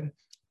been good,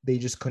 they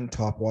just couldn't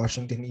top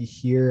Washington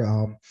here.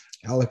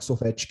 Alex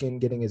Ovechkin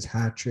getting his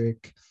hat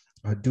trick,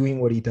 doing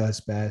what he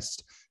does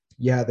best.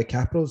 Yeah, the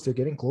Capitals, they're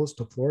getting close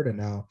to Florida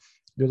now.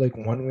 They're like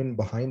 1 win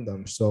behind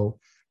them. So,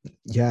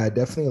 yeah, I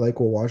definitely like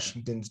what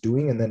Washington's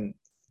doing. And then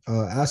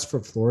as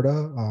for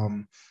Florida,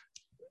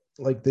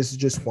 like this is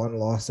just one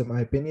loss in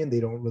my opinion. They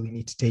don't really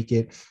need to take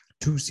it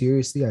too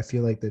seriously. I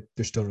feel like that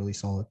they're still really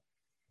solid.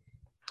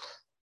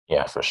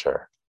 Yeah, for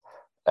sure.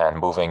 And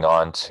moving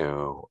on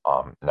to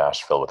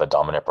Nashville with a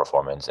dominant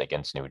performance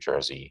against New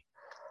Jersey.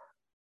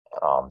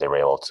 They were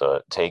able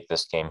to take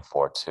this game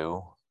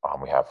 4-2.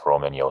 We have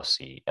Roman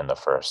Josi in the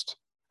first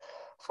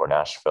for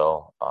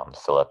Nashville,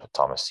 Philip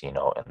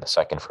Tomasino in the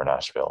second for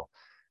Nashville.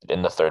 And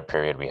in the third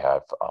period, we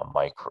have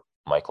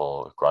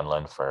Michael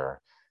Grunland for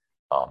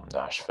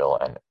Nashville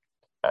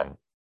and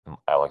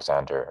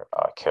Alexander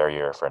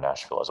Carrier for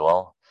Nashville as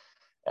well.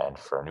 And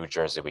for New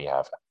Jersey, we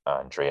have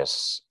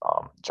Andreas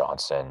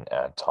Johnson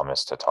and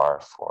Thomas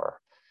Tatar for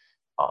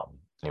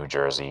New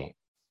Jersey.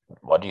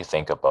 What do you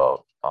think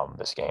about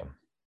this game?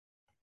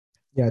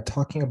 Yeah,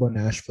 talking about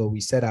Nashville,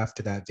 we said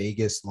after that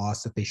Vegas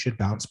loss that they should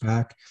bounce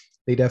back.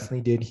 They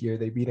definitely did here.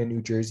 They beat a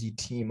New Jersey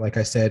team. Like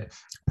I said,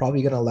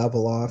 probably going to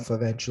level off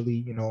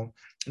eventually.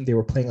 They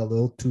were playing a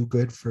little too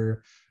good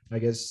for, I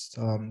guess,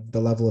 the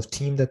level of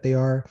team that they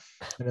are.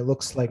 And it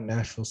looks like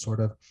Nashville sort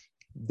of,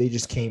 they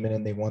just came in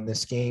and they won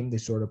this game. They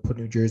sort of put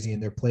New Jersey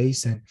in their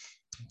place. And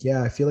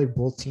yeah, I feel like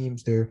both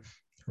teams, they're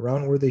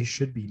around where they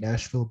should be.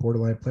 Nashville,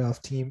 borderline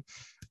playoff team.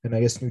 And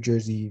I guess New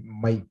Jersey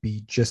might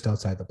be just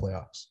outside the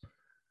playoffs.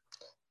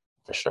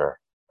 For sure.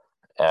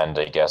 And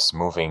I guess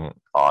moving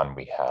on,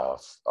 we have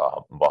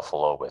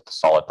Buffalo with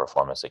solid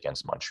performance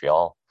against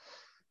Montreal.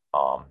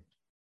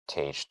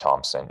 Tage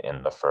Thompson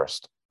in the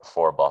first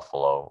for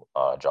Buffalo,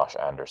 Josh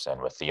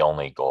Anderson with the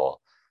only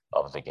goal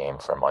of the game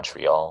for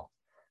Montreal,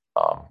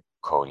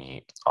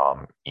 Cody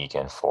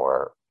Eakin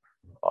for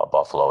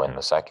Buffalo in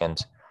the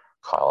second,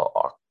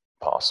 Kyle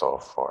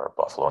Okposo for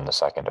Buffalo in the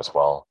second as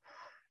well.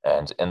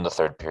 And in the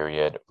third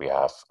period, we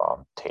have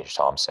Tage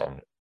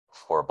Thompson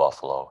for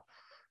Buffalo.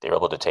 They were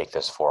able to take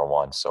this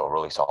 4-1, so a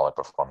really solid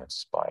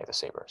performance by the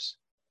Sabres.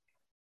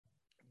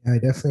 Yeah, I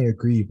definitely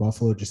agree.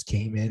 Buffalo just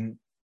came in.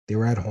 They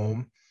were at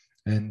home,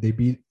 and they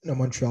beat a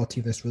Montreal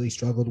team that's really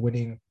struggled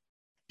winning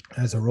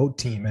as a road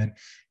team. And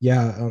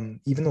yeah,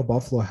 even though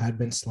Buffalo had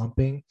been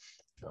slumping,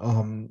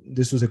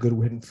 this was a good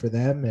win for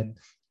them. And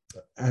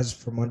as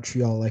for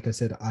Montreal, like I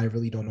said, I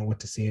really don't know what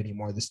to say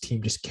anymore. This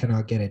team just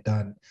cannot get it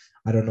done.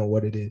 I don't know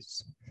what it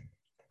is.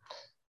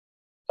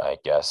 I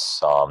guess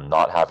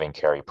not having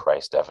Carey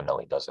Price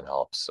definitely doesn't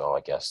help. So I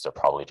guess they're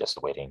probably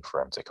just waiting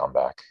for him to come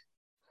back.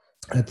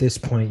 At this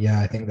point, yeah,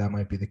 I think that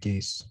might be the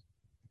case.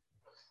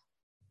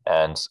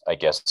 And I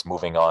guess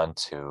moving on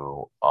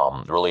to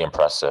really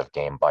impressive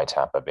game by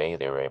Tampa Bay.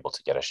 They were able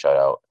to get a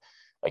shutout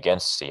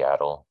against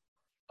Seattle.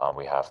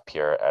 We have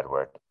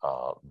Pierre-Edouard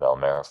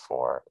Bellemare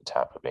for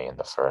Tampa Bay in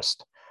the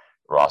first,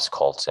 Ross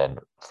Colton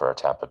for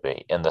Tampa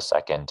Bay in the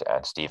second,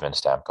 and Steven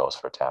Stamkos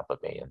for Tampa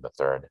Bay in the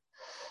third.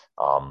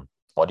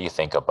 What do you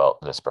think about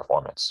this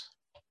performance?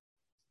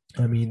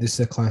 I mean, this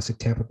is a classic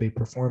Tampa Bay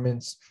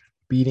performance,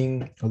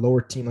 beating a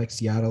lower team like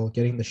Seattle,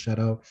 getting the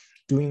shutout,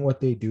 doing what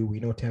they do. We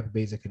know Tampa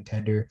Bay is a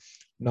contender.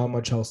 Not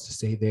much else to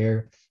say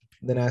there.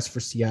 And then as for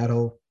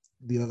Seattle,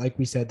 like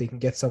we said, they can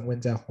get some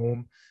wins at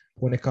home.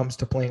 When it comes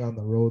to playing on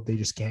the road, they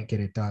just can't get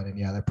it done. And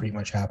yeah, that pretty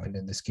much happened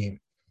in this game.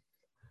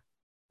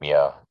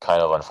 Yeah,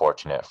 kind of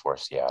unfortunate for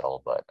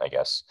Seattle, but I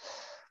guess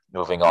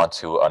moving on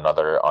to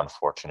another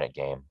unfortunate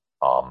game.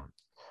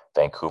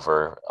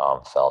 Vancouver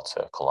fell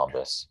to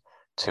Columbus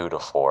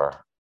 2-4,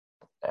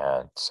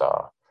 and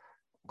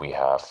we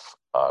have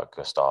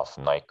Gustav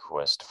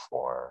Nyquist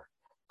for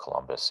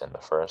Columbus in the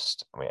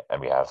first,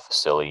 and we have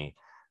Vasily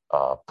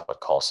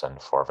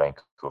Podkolzin for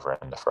Vancouver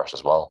in the first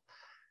as well.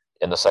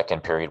 In the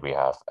second period, we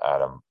have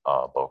Adam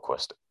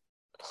Boqvist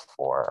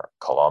for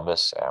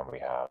Columbus, and we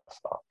have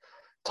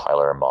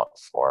Tyler Mott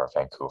for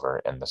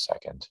Vancouver in the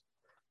second.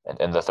 And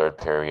in the third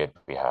period,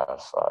 we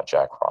have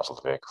Jack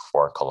Roslovic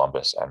for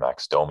Columbus and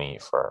Max Domi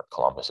for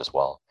Columbus as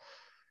well.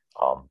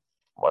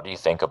 What do you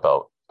think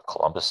about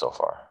Columbus so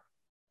far?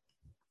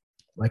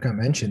 Like I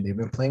mentioned, they've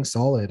been playing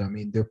solid. I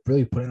mean, they're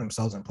really putting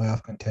themselves in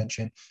playoff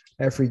contention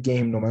every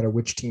game, no matter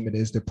which team it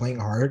is. They're playing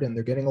hard and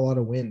they're getting a lot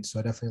of wins. So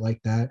I definitely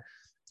like that.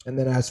 And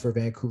then as for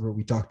Vancouver,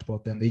 we talked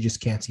about them. They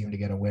just can't seem to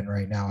get a win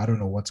right now. I don't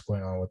know what's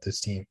going on with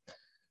this team.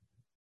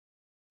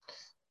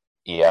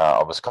 Yeah,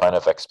 I was kind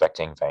of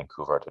expecting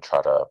Vancouver to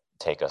try to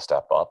take a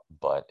step up,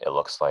 but it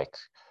looks like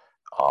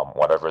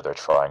whatever they're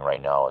trying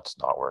right now, it's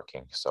not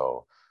working.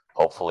 So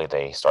hopefully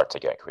they start to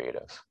get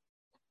creative.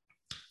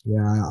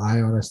 Yeah,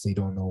 I honestly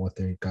don't know what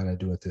they got to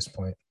do at this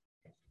point.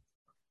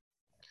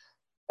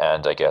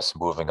 And I guess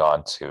moving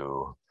on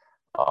to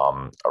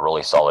a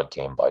really solid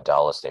game by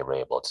Dallas, they were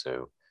able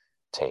to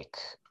take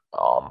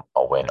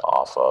a win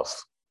off of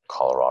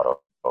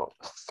Colorado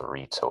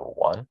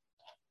 3-1.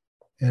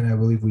 And I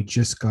believe we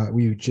just got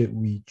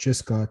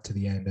to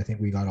the end. I think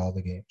we got all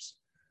the games.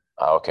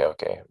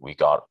 Okay. We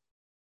got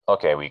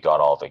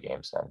all the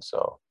games then.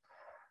 So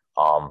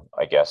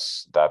I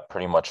guess that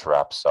pretty much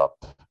wraps up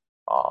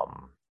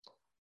um,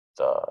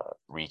 the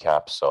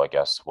recap. So I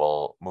guess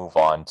we'll move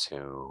on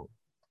to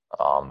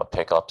the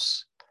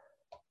pickups.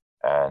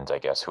 And I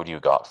guess who do you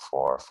got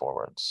for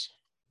forwards?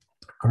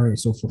 All right,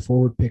 so for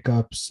forward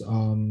pickups,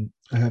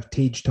 I have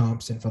Tage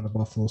Thompson from the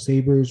Buffalo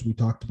Sabres. We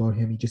talked about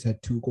him. He just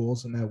had 2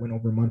 goals in that win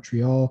over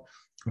Montreal.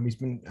 He's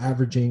been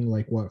averaging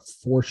like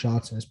 4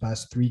 shots in his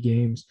past 3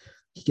 games.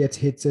 He gets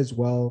hits as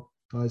well.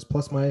 His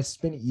plus minus has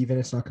been even.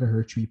 It's not going to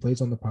hurt you. He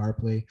plays on the power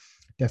play.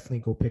 Definitely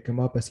go pick him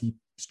up as he's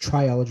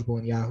try eligible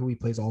in Yahoo. He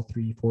plays all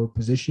 3 forward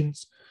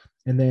positions.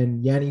 And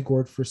then Yanni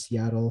Gourde for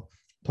Seattle.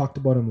 Talked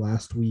about him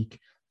last week.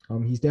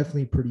 He's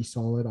definitely pretty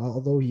solid,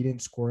 although he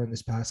didn't score in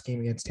this past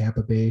game against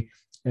Tampa Bay.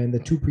 And the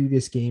 2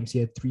 previous games, he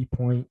had 3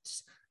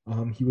 points.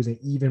 He was an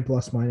even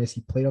plus minus.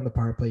 He played on the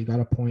power play. He got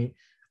a point.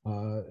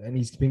 And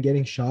he's been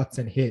getting shots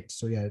and hits.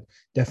 So, yeah,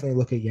 definitely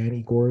look at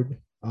Yanni Gourde.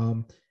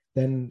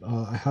 Then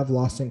I have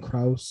Lawson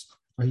Krause.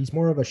 He's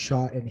more of a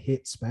shot and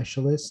hit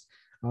specialist.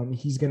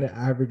 He's going to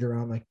average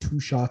around like 2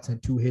 shots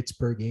and 2 hits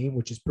per game,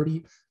 which is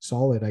pretty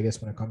solid, I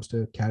guess, when it comes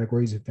to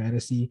categories of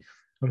fantasy.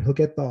 He'll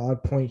get the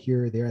odd point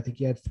here or there. I think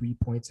he had 3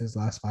 points in his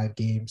last 5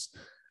 games.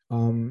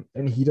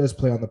 And he does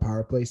play on the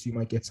power play, so you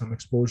might get some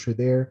exposure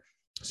there.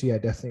 So, yeah,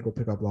 definitely go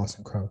pick up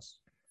Lawson Krause.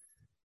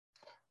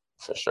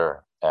 For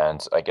sure.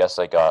 And I guess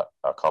I got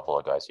a couple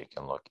of guys you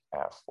can look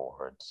at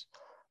forwards.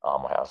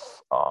 I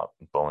have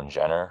Bone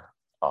Jenner.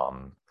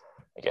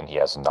 Again, he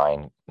has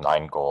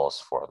nine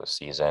goals for the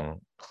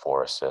season,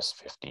 4 assists,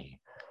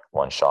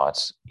 51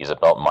 shots. He's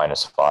about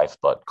 -5,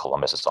 but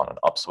Columbus is on an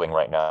upswing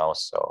right now,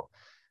 so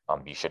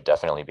you should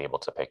definitely be able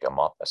to pick him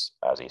up as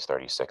he's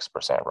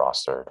 36%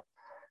 rostered.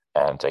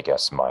 And I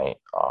guess my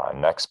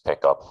next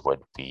pickup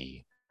would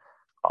be,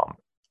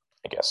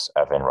 I guess,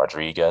 Evan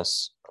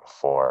Rodriguez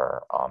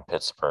for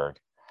Pittsburgh.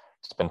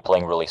 He's been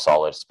playing really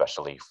solid,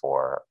 especially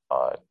for,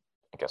 I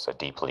guess, a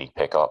deep league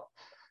pickup.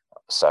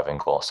 7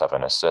 goals,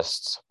 7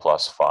 assists,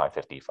 plus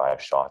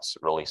 555 shots.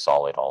 Really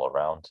solid all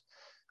around.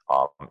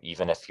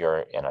 Even if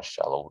you're in a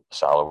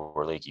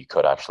shallower league, you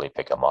could actually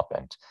pick him up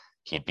and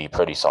he'd be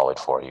pretty solid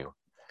for you.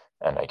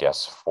 And I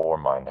guess for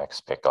my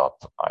next pickup,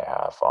 I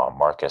have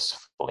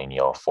Marcus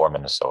Foligno for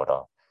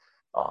Minnesota.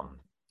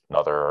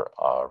 Another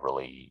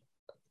really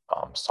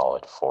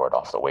solid forward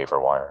off the waiver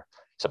wire.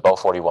 He's about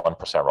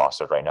 41%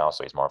 rostered right now,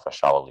 so he's more of a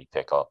shallow league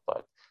pickup,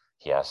 but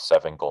he has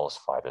 7 goals,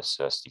 5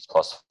 assists. He's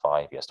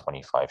 +5. He has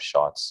 25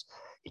 shots.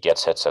 He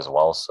gets hits as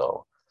well,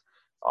 so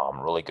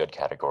really good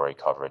category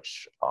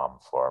coverage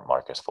for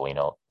Marcus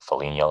Foligno.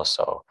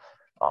 So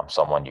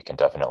someone you can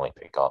definitely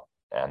pick up.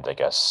 And I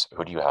guess,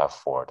 who do you have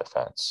for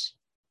defense?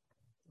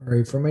 All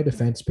right, for my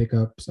defense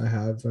pickups, I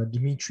have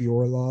Dmitry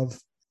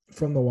Orlov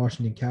from the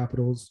Washington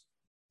Capitals.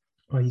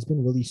 He's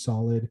been really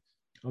solid.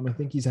 I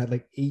think he's had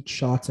like 8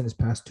 shots in his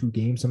past 2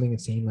 games, something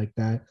insane like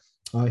that.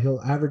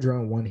 He'll average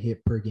around 1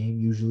 hit per game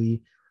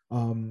usually.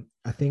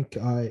 I think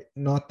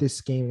not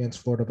this game against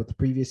Florida, but the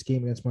previous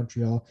game against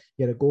Montreal,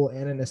 he had a goal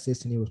and an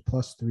assist, and he was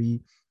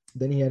 +3.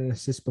 Then he had an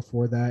assist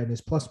before that, and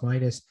his plus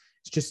minus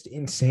it's just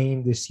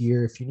insane this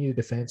year. If you need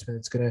a defenseman,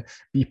 it's gonna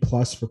be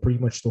plus for pretty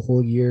much the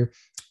whole year.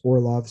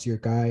 Orlov's your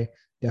guy.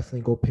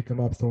 Definitely go pick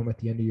him up, throw him at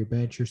the end of your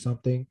bench or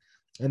something.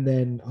 And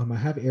then I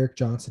have Erik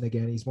Johnson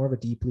again. He's more of a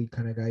deep league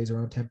kind of guy. He's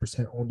around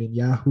 10% owned in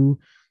Yahoo.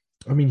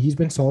 I mean, he's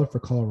been solid for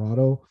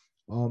Colorado.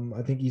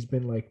 I think he's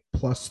been like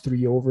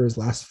 +3 over his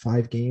last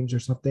 5 games or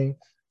something.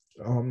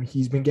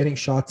 He's been getting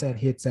shots and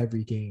hits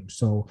every game.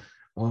 So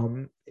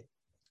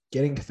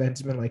getting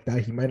defensemen like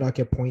that, he might not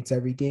get points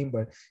every game,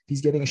 but if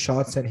he's getting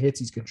shots and hits,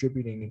 he's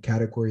contributing in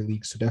category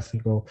leagues. So definitely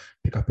go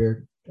pick up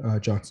Erik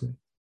Johnson.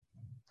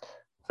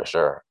 For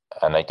sure.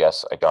 And I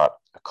guess I got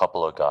a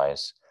couple of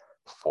guys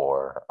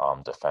for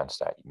defense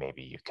that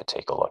maybe you could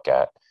take a look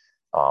at.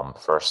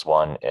 First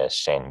one is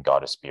Shane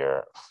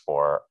Gostisbehere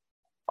for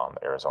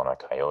Arizona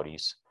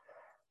Coyotes.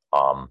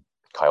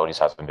 Coyotes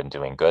haven't been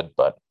doing good,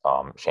 but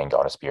Shane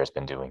Gostisbehere has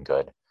been doing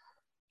good.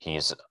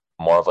 He's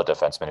more of a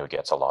defenseman who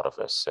gets a lot of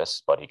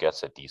assists, but he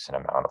gets a decent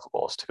amount of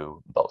goals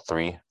too, about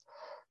 3. He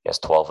has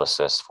 12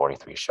 assists,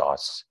 43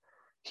 shots.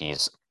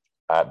 He's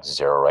at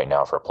 0 right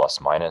now for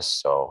plus minus,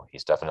 so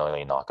he's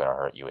definitely not going to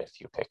hurt you if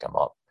you pick him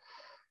up.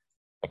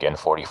 Again,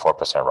 44%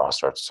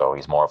 rostered, so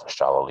he's more of a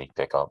shallow league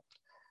pickup.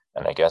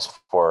 And I guess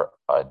for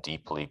a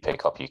deep league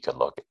pickup, you could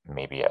look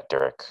maybe at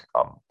Derek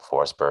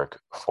Forsberg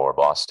for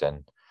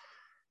Boston.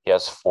 He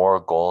has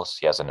 4 goals.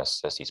 He has an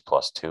assist. He's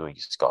 +2.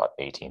 He's got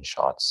 18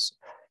 shots.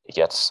 He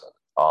gets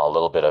a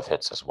little bit of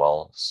hits as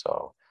well.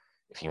 So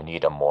if you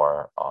need a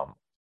more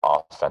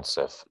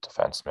offensive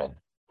defenseman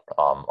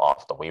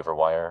off the waiver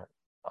wire,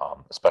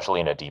 especially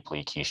in a deep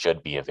league, he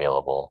should be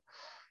available.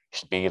 He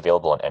should be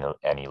available in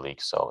any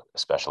league. So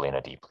especially in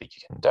a deep league,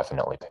 you can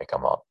definitely pick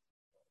him up.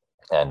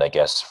 And I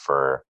guess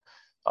for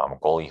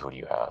goalie, who do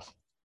you have?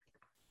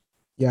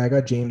 Yeah, I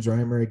got James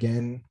Reimer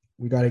again.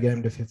 We got to get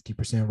him to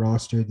 50%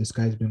 roster. This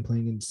guy's been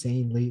playing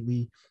insane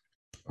lately.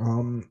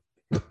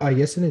 I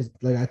guess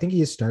I think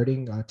he is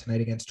starting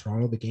tonight against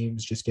Toronto. The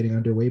game's just getting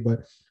underway,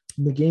 but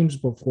the games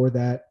before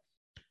that,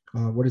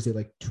 what is it,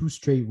 like 2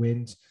 straight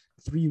wins,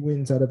 3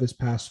 wins out of his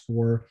past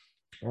 4.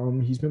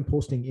 He's been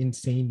posting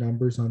insane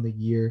numbers on the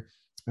year.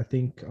 I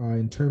think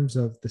in terms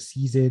of the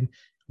season,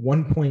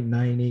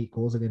 1.98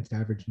 goals against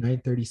average,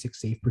 936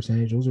 save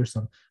percentage. Those are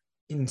some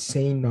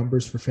insane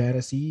numbers for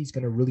fantasy. He's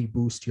going to really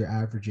boost your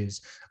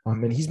averages.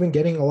 And he's been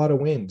getting a lot of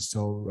wins.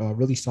 So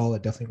really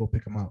solid. Definitely go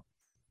pick him up.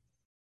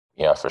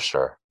 Yeah, for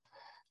sure.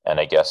 And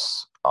I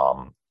guess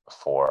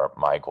for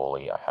my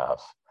goalie, I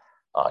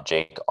have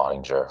Jake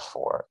Ottinger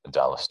for the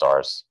Dallas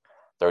Stars.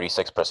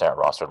 36%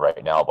 rostered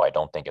right now, but I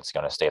don't think it's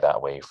going to stay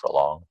that way for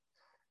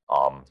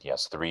long. He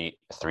has three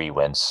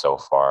wins so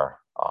far.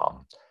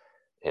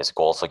 His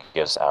goals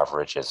against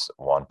average is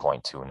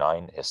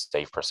 1.29. His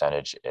save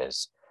percentage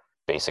is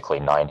basically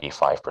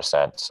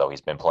 95%. So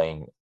he's been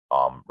playing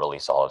really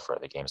solid for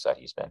the games that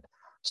he's been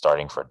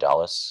starting for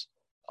Dallas.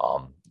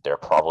 They're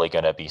probably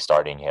going to be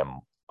starting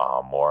him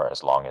more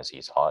as long as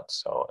he's hot.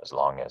 So as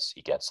long as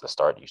he gets the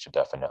start, you should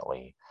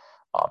definitely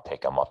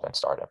pick him up and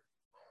start him.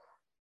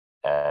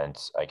 And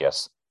I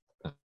guess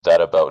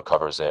that about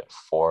covers it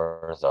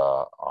for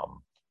the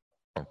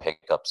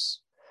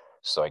pickups.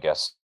 So I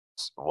guess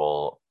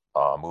we'll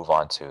move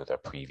on to the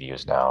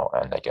previews now.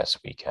 And I guess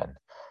we can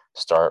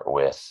start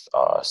with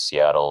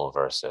Seattle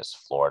versus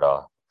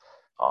Florida.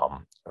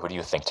 Who do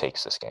you think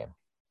takes this game?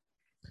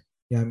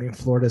 Yeah, I mean,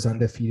 Florida's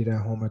undefeated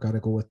at home. I got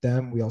to go with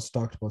them. We also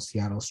talked about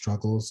Seattle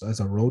struggles as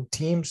a road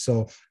team.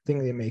 So I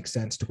think it makes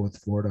sense to go with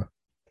Florida.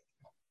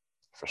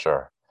 For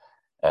sure.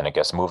 And I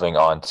guess moving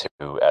on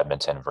to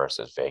Edmonton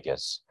versus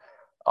Vegas.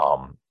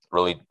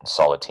 Really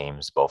solid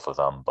teams, both of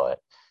them. But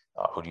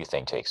who do you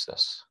think takes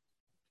this?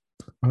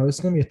 This is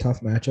going to be a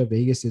tough matchup.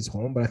 Vegas is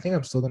home, but I think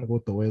I'm still going to go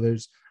with the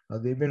Oilers.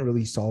 They've been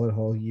really solid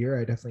all year.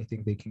 I definitely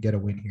think they can get a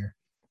win here.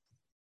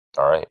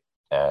 All right.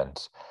 And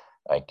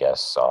I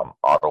guess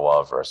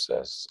Ottawa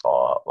versus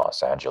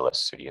Los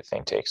Angeles. Who do you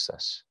think takes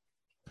this?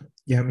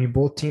 Yeah, I mean,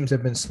 both teams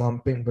have been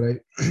slumping,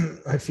 but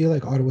I feel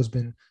like Ottawa's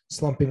been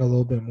slumping a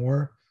little bit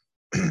more.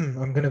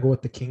 I'm gonna go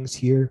with the Kings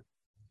here.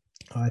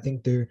 I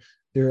think they're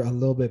a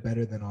little bit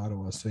better than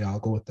Ottawa, so yeah, I'll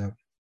go with them.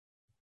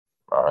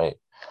 All right,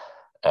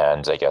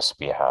 and I guess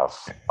we have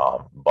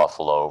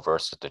Buffalo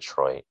versus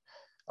Detroit.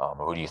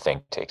 Who do you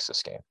think takes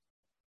this game?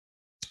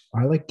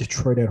 I like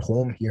Detroit at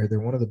home here. They're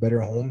one of the better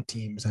home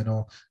teams. I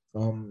know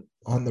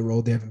on the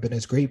road they haven't been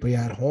as great, but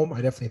yeah, at home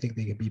I definitely think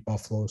they can beat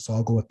Buffalo, so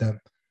I'll go with them.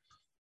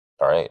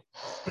 All right.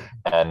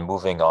 And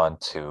moving on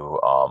to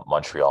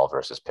Montreal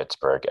versus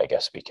Pittsburgh, I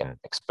guess we can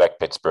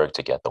expect Pittsburgh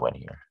to get the win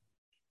here.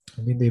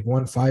 I mean, they've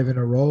won 5 in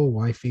a row.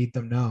 Why fade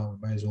them now?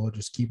 Might as well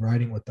just keep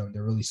riding with them.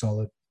 They're really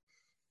solid.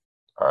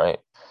 All right.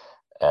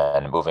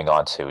 And moving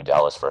on to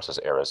Dallas versus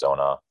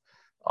Arizona.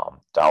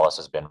 Dallas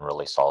has been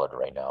really solid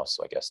right now.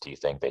 So I guess, do you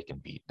think they can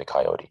beat the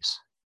Coyotes?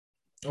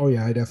 Oh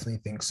yeah, I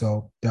definitely think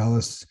so.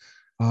 Dallas,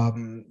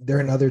 they're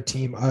another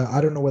team.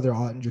 I don't know whether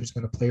Ottinger is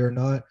going to play or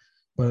not,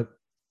 but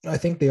I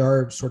think they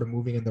are sort of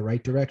moving in the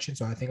right direction.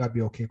 So I think I'd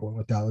be okay going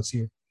with Dallas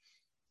here.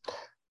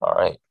 All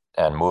right.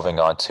 And moving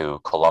on to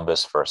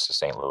Columbus versus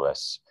St.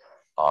 Louis.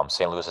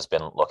 St. Louis has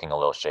been looking a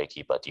little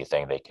shaky, but do you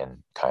think they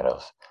can kind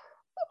of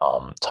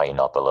tighten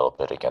up a little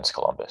bit against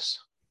Columbus?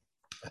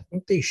 I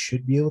think they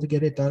should be able to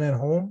get it done at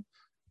home.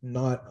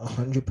 Not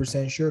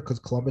 100% sure because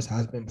Columbus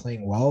has been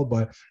playing well,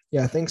 but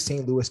yeah, I think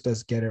St. Louis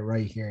does get it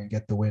right here and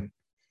get the win.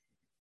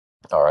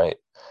 All right.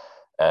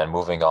 And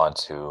moving on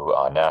to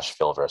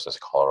Nashville versus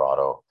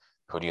Colorado.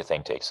 Who do you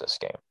think takes this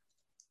game?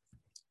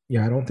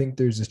 Yeah, I don't think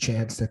there's a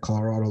chance that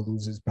Colorado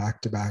loses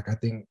back to back. I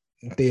think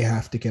they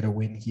have to get a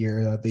win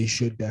here. They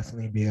should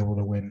definitely be able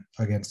to win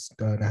against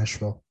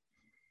Nashville.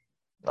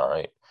 All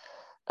right.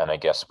 And I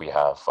guess we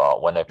have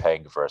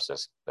Winnipeg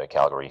versus the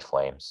Calgary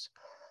Flames.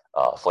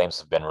 Flames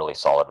have been really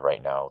solid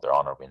right now. They're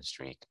on a win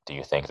streak. Do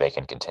you think they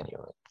can continue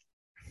it?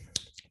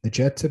 The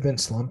Jets have been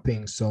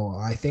slumping, so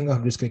I think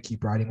I'm just going to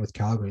keep riding with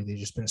Calgary. They've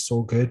just been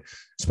so good,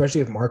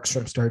 especially if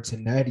Markstrom starts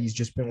in net. He's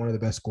just been one of the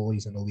best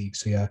goalies in the league.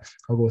 So yeah,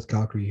 I'll go with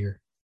Calgary here.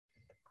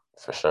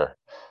 For sure.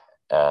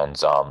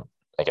 And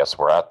I guess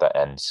we're at the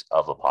end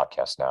of the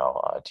podcast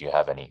now. Do you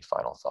have any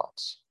final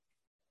thoughts?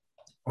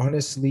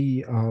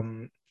 Honestly,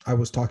 I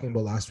was talking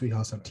about last week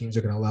how some teams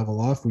are going to level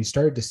off. We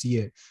started to see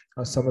it.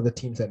 Some of the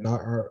teams that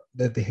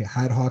they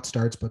had hot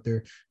starts, but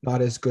they're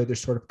not as good. They're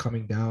sort of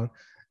coming down.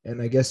 And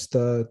I guess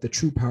the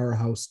true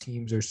powerhouse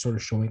teams are sort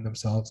of showing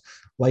themselves,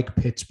 like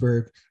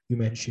Pittsburgh. You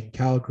mentioned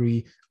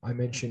Calgary. I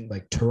mentioned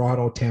like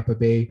Toronto, Tampa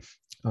Bay,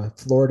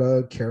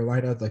 Florida,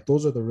 Carolina. Like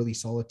those are the really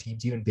solid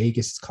teams. Even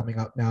Vegas is coming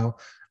up now.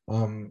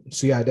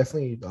 So yeah, I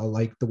definitely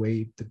like the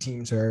way the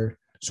teams are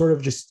sort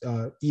of just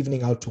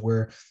evening out to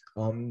where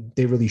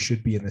they really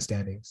should be in the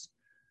standings.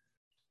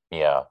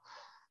 Yeah,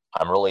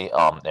 I'm really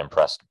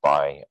impressed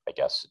by, I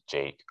guess,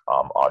 Jake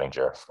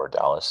Ottinger for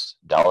Dallas.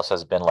 Dallas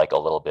has been like a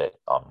little bit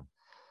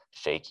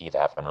shaky. They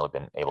haven't really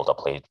been able to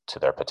play to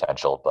their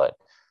potential, but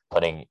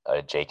putting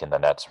Jake in the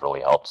nets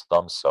really helps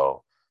them.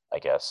 So I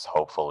guess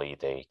hopefully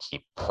they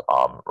keep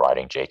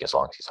riding Jake as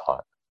long as he's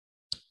hot.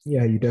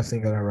 Yeah, you definitely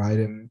got to ride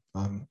him.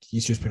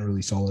 He's just been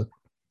really solid.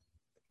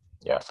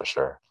 Yeah, for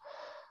sure.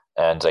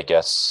 And I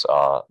guess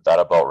that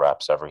about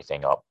wraps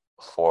everything up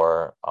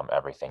for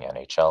everything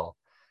NHL.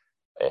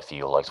 If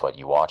you liked what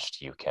you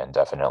watched, you can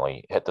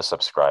definitely hit the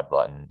subscribe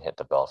button, hit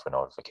the bell for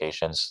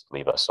notifications,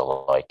 leave us a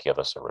like, give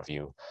us a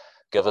review,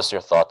 give us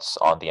your thoughts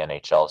on the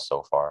NHL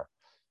so far.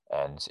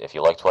 And if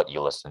you liked what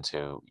you listened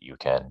to, you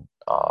can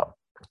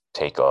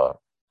take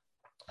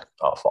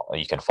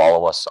you can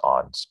follow us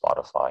on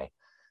Spotify.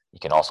 You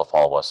can also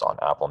follow us on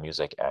Apple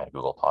Music and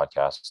Google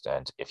Podcasts.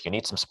 And if you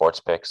need some sports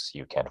picks,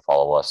 you can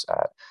follow us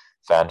at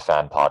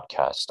FanFan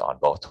Podcast on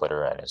both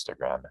Twitter and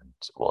Instagram. And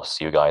we'll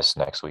see you guys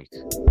next week.